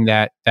meeting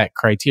that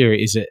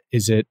criteria?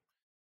 Is it?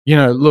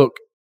 Look,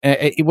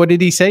 what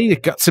did he say? He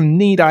got some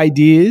neat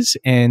ideas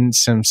and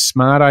some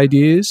smart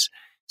ideas,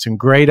 some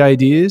great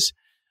ideas,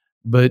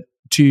 but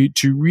to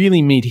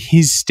really meet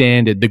his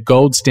standard, the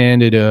gold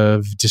standard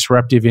of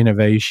disruptive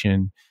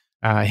innovation.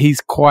 He's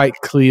quite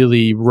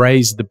clearly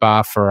raised the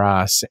bar for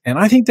us. And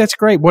I think that's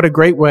great. What a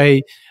great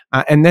way.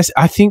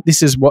 I think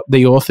this is what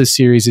the author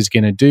series is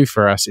going to do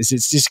for us, is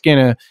it's just going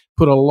to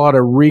put a lot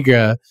of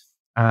rigor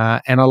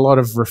and a lot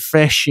of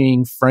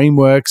refreshing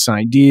frameworks,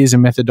 ideas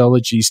and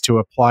methodologies to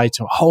apply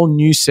to a whole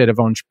new set of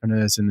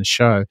entrepreneurs in the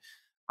show.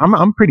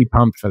 I'm pretty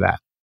pumped for that.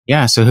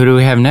 Yeah. So who do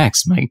we have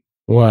next, Mike?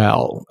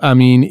 Well, I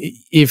mean,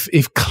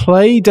 if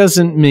Clay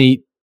doesn't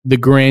meet the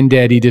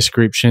granddaddy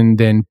description,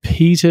 then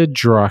Peter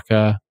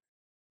Drucker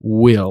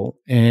will.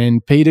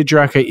 And Peter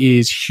Drucker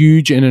is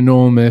huge and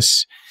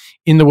enormous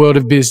in the world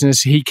of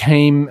business. He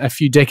came a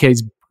few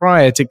decades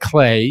prior to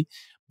Clay,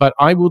 but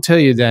I will tell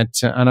you that,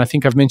 and I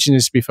think I've mentioned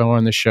this before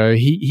on the show,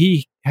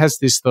 he has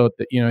this thought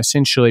that,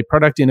 essentially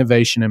product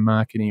innovation and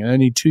marketing are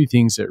only two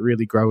things that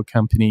really grow a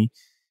company.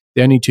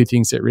 The only two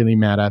things that really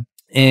matter.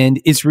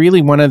 And it's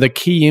really one of the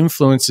key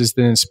influences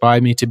that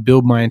inspired me to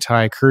build my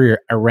entire career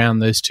around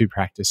those two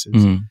practices.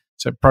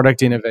 So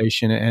product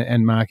innovation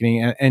and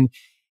marketing. And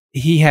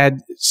he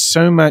had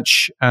so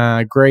much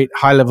great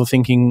high-level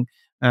thinking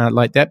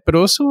like that, but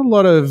also a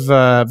lot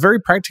of very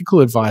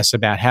practical advice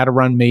about how to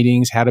run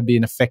meetings, how to be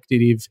an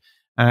effective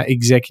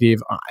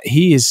executive.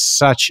 He is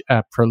such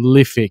a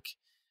prolific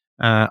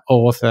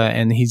author,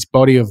 and his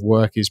body of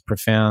work is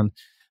profound.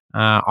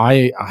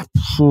 I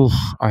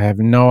have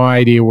no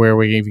idea where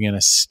we're even going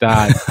to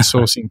start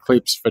sourcing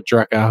clips for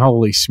Drucker.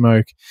 Holy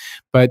smoke!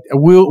 But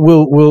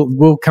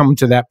we'll come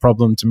to that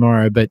problem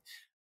tomorrow. But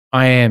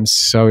I am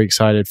so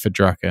excited for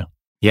Drucker.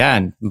 Yeah,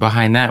 and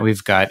behind that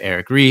we've got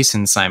Eric Ries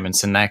and Simon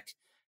Sinek,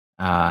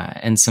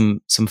 and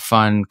some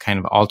fun kind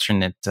of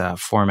alternate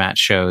format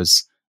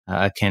shows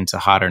akin to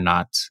Hot or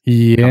Not.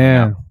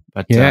 Yeah,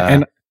 but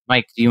and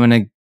Mike, do you want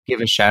to give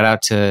a shout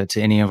out to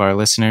any of our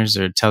listeners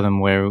or tell them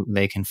where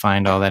they can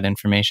find all that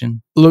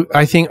information? Look,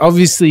 I think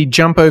obviously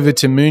jump over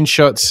to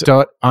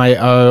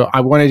moonshots.io.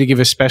 I wanted to give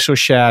a special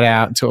shout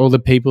out to all the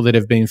people that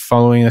have been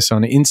following us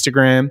on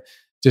Instagram.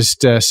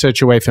 Just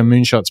search away for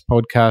Moonshots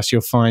Podcast.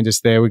 You'll find us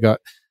there. We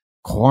got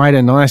quite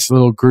a nice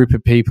little group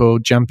of people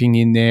jumping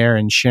in there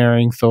and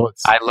sharing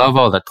thoughts. I love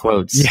all the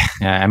quotes.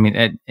 Yeah, I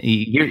mean,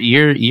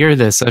 you're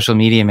the social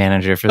media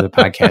manager for the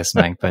podcast,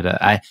 Mike. But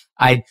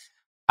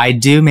I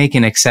do make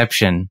an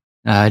exception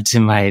to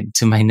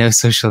my no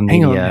social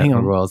media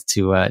world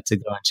to go and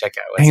check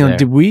out what's there.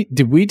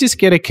 Did we just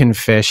get a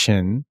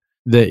confession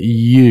that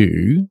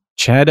you,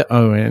 Chad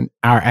Owen,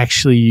 are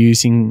actually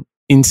using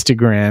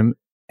Instagram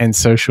and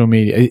social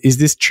media? Is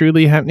this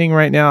truly happening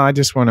right now? I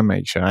just want to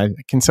make sure.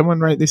 Can someone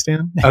write this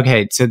down?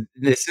 Okay, so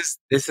this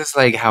is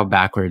like how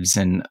backwards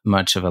and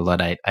much of a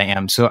Luddite I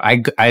am. So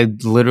I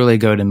literally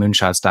go to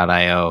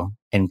moonshots.io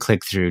and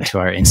click through to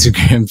our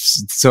Instagram.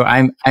 So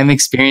I'm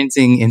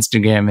experiencing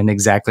Instagram in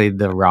exactly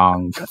the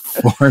wrong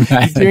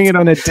format. You're doing it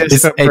on a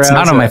desktop browser. It's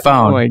not on my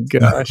phone. Oh my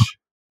gosh.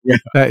 Yeah.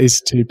 That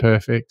is too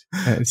perfect.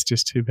 That is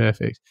just too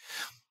perfect.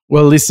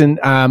 Well, listen,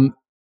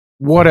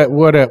 what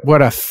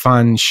a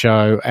fun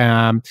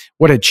show.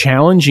 What a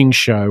challenging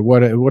show.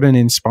 What an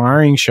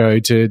inspiring show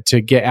to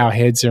get our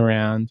heads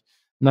around.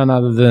 None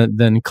other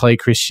than Clay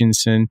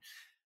Christensen.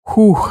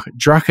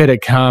 Drucker to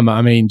come.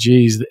 I mean,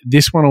 geez,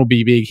 this one will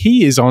be big.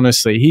 He is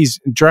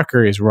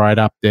Drucker is right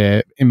up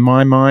there. In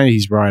my mind,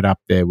 he's right up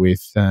there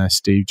with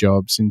Steve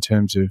Jobs in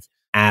terms of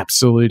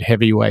absolute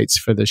heavyweights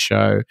for the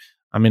show.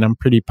 I mean, I'm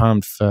pretty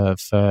pumped for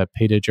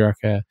Peter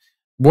Drucker.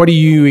 What are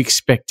you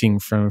expecting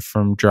from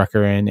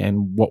Drucker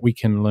and what we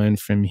can learn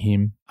from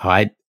him?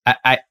 Oh,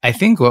 I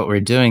think what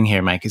we're doing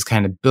here, Mike, is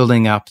kind of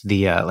building up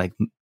the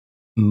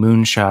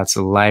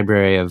Moonshots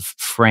library of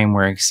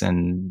frameworks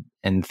and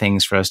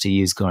things for us to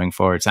use going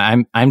forward. So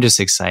I'm just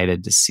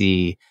excited to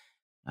see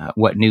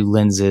what new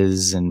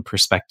lenses and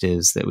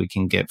perspectives that we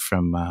can get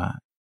from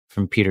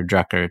Peter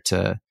Drucker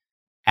to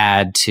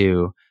add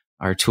to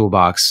our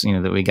toolbox,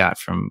 that we got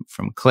from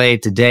Clay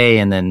today,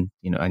 and then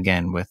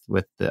again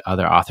with the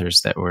other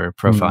authors that we're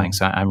profiling.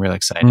 So I'm really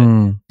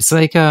excited. It's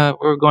like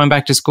we're going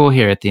back to school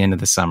here at the end of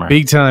the summer.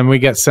 Big time. We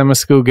got summer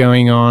school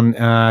going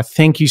on.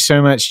 Thank you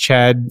so much,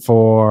 Chad,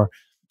 for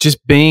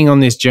just being on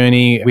this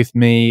journey with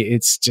me.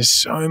 It's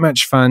just so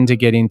much fun to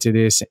get into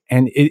this,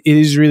 and it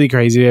is really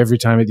crazy every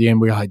time at the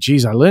end we're like,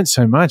 geez, I learned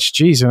so much.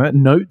 Geez,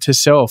 note to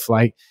self,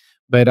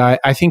 but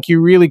I think you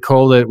really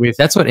called it with...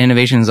 That's what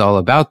innovation is all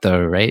about, though,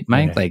 right,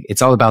 Mike? Yeah.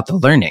 It's all about the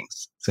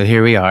learnings. So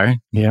here we are,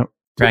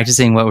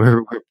 practicing what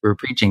we're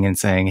preaching and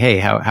saying, hey,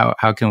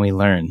 how can we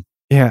learn?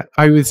 Yeah,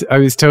 I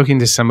was talking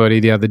to somebody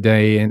the other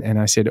day, and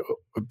I said,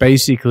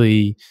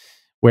 basically,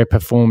 we're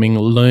performing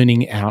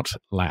learning out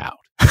loud.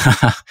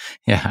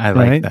 Yeah, I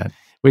like that.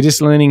 We're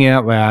just learning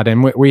out loud,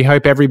 and we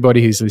hope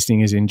everybody who's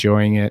listening is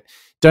enjoying it.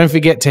 Don't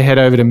forget to head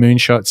over to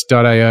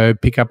moonshots.io,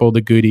 pick up all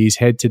the goodies,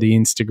 head to the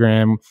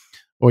Instagram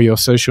or your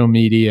social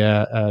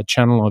media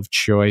channel of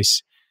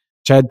choice.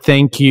 Chad,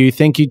 thank you.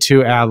 Thank you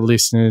to our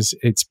listeners.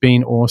 It's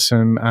been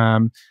awesome.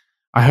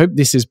 I hope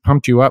this has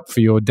pumped you up for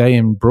your day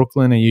in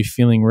Brooklyn. Are you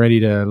feeling ready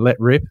to let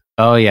rip?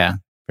 Oh, yeah.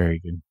 Very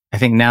good. I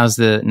think now's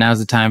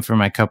the time for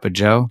my cup of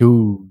Joe.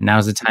 Ooh.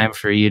 Now's the time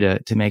for you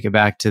to make it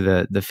back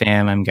to the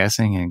fam, I'm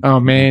guessing, and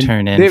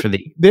turn in for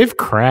the... They've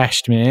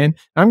crashed, man.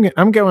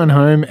 I'm going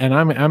home, and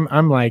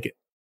I'm like,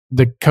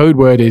 the code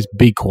word is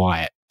be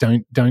quiet.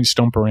 Don't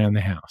stomp around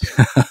the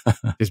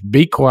house. Just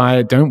be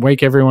quiet. Don't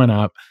wake everyone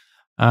up.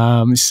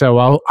 So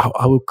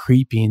I will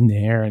creep in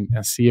there and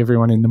I'll see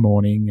everyone in the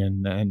morning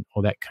and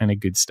all that kind of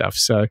good stuff.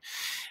 So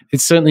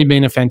it's certainly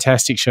been a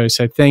fantastic show.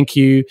 So thank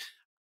you.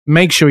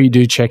 Make sure you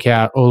do check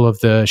out all of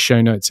the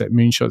show notes at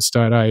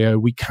moonshots.io.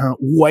 We can't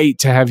wait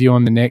to have you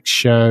on the next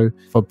show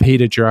for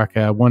Peter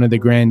Drucker, one of the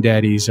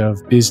granddaddies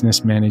of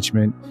business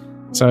management.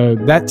 So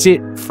that's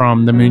it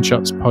from the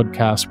Moonshots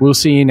podcast. We'll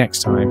see you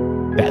next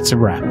time. That's a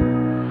wrap.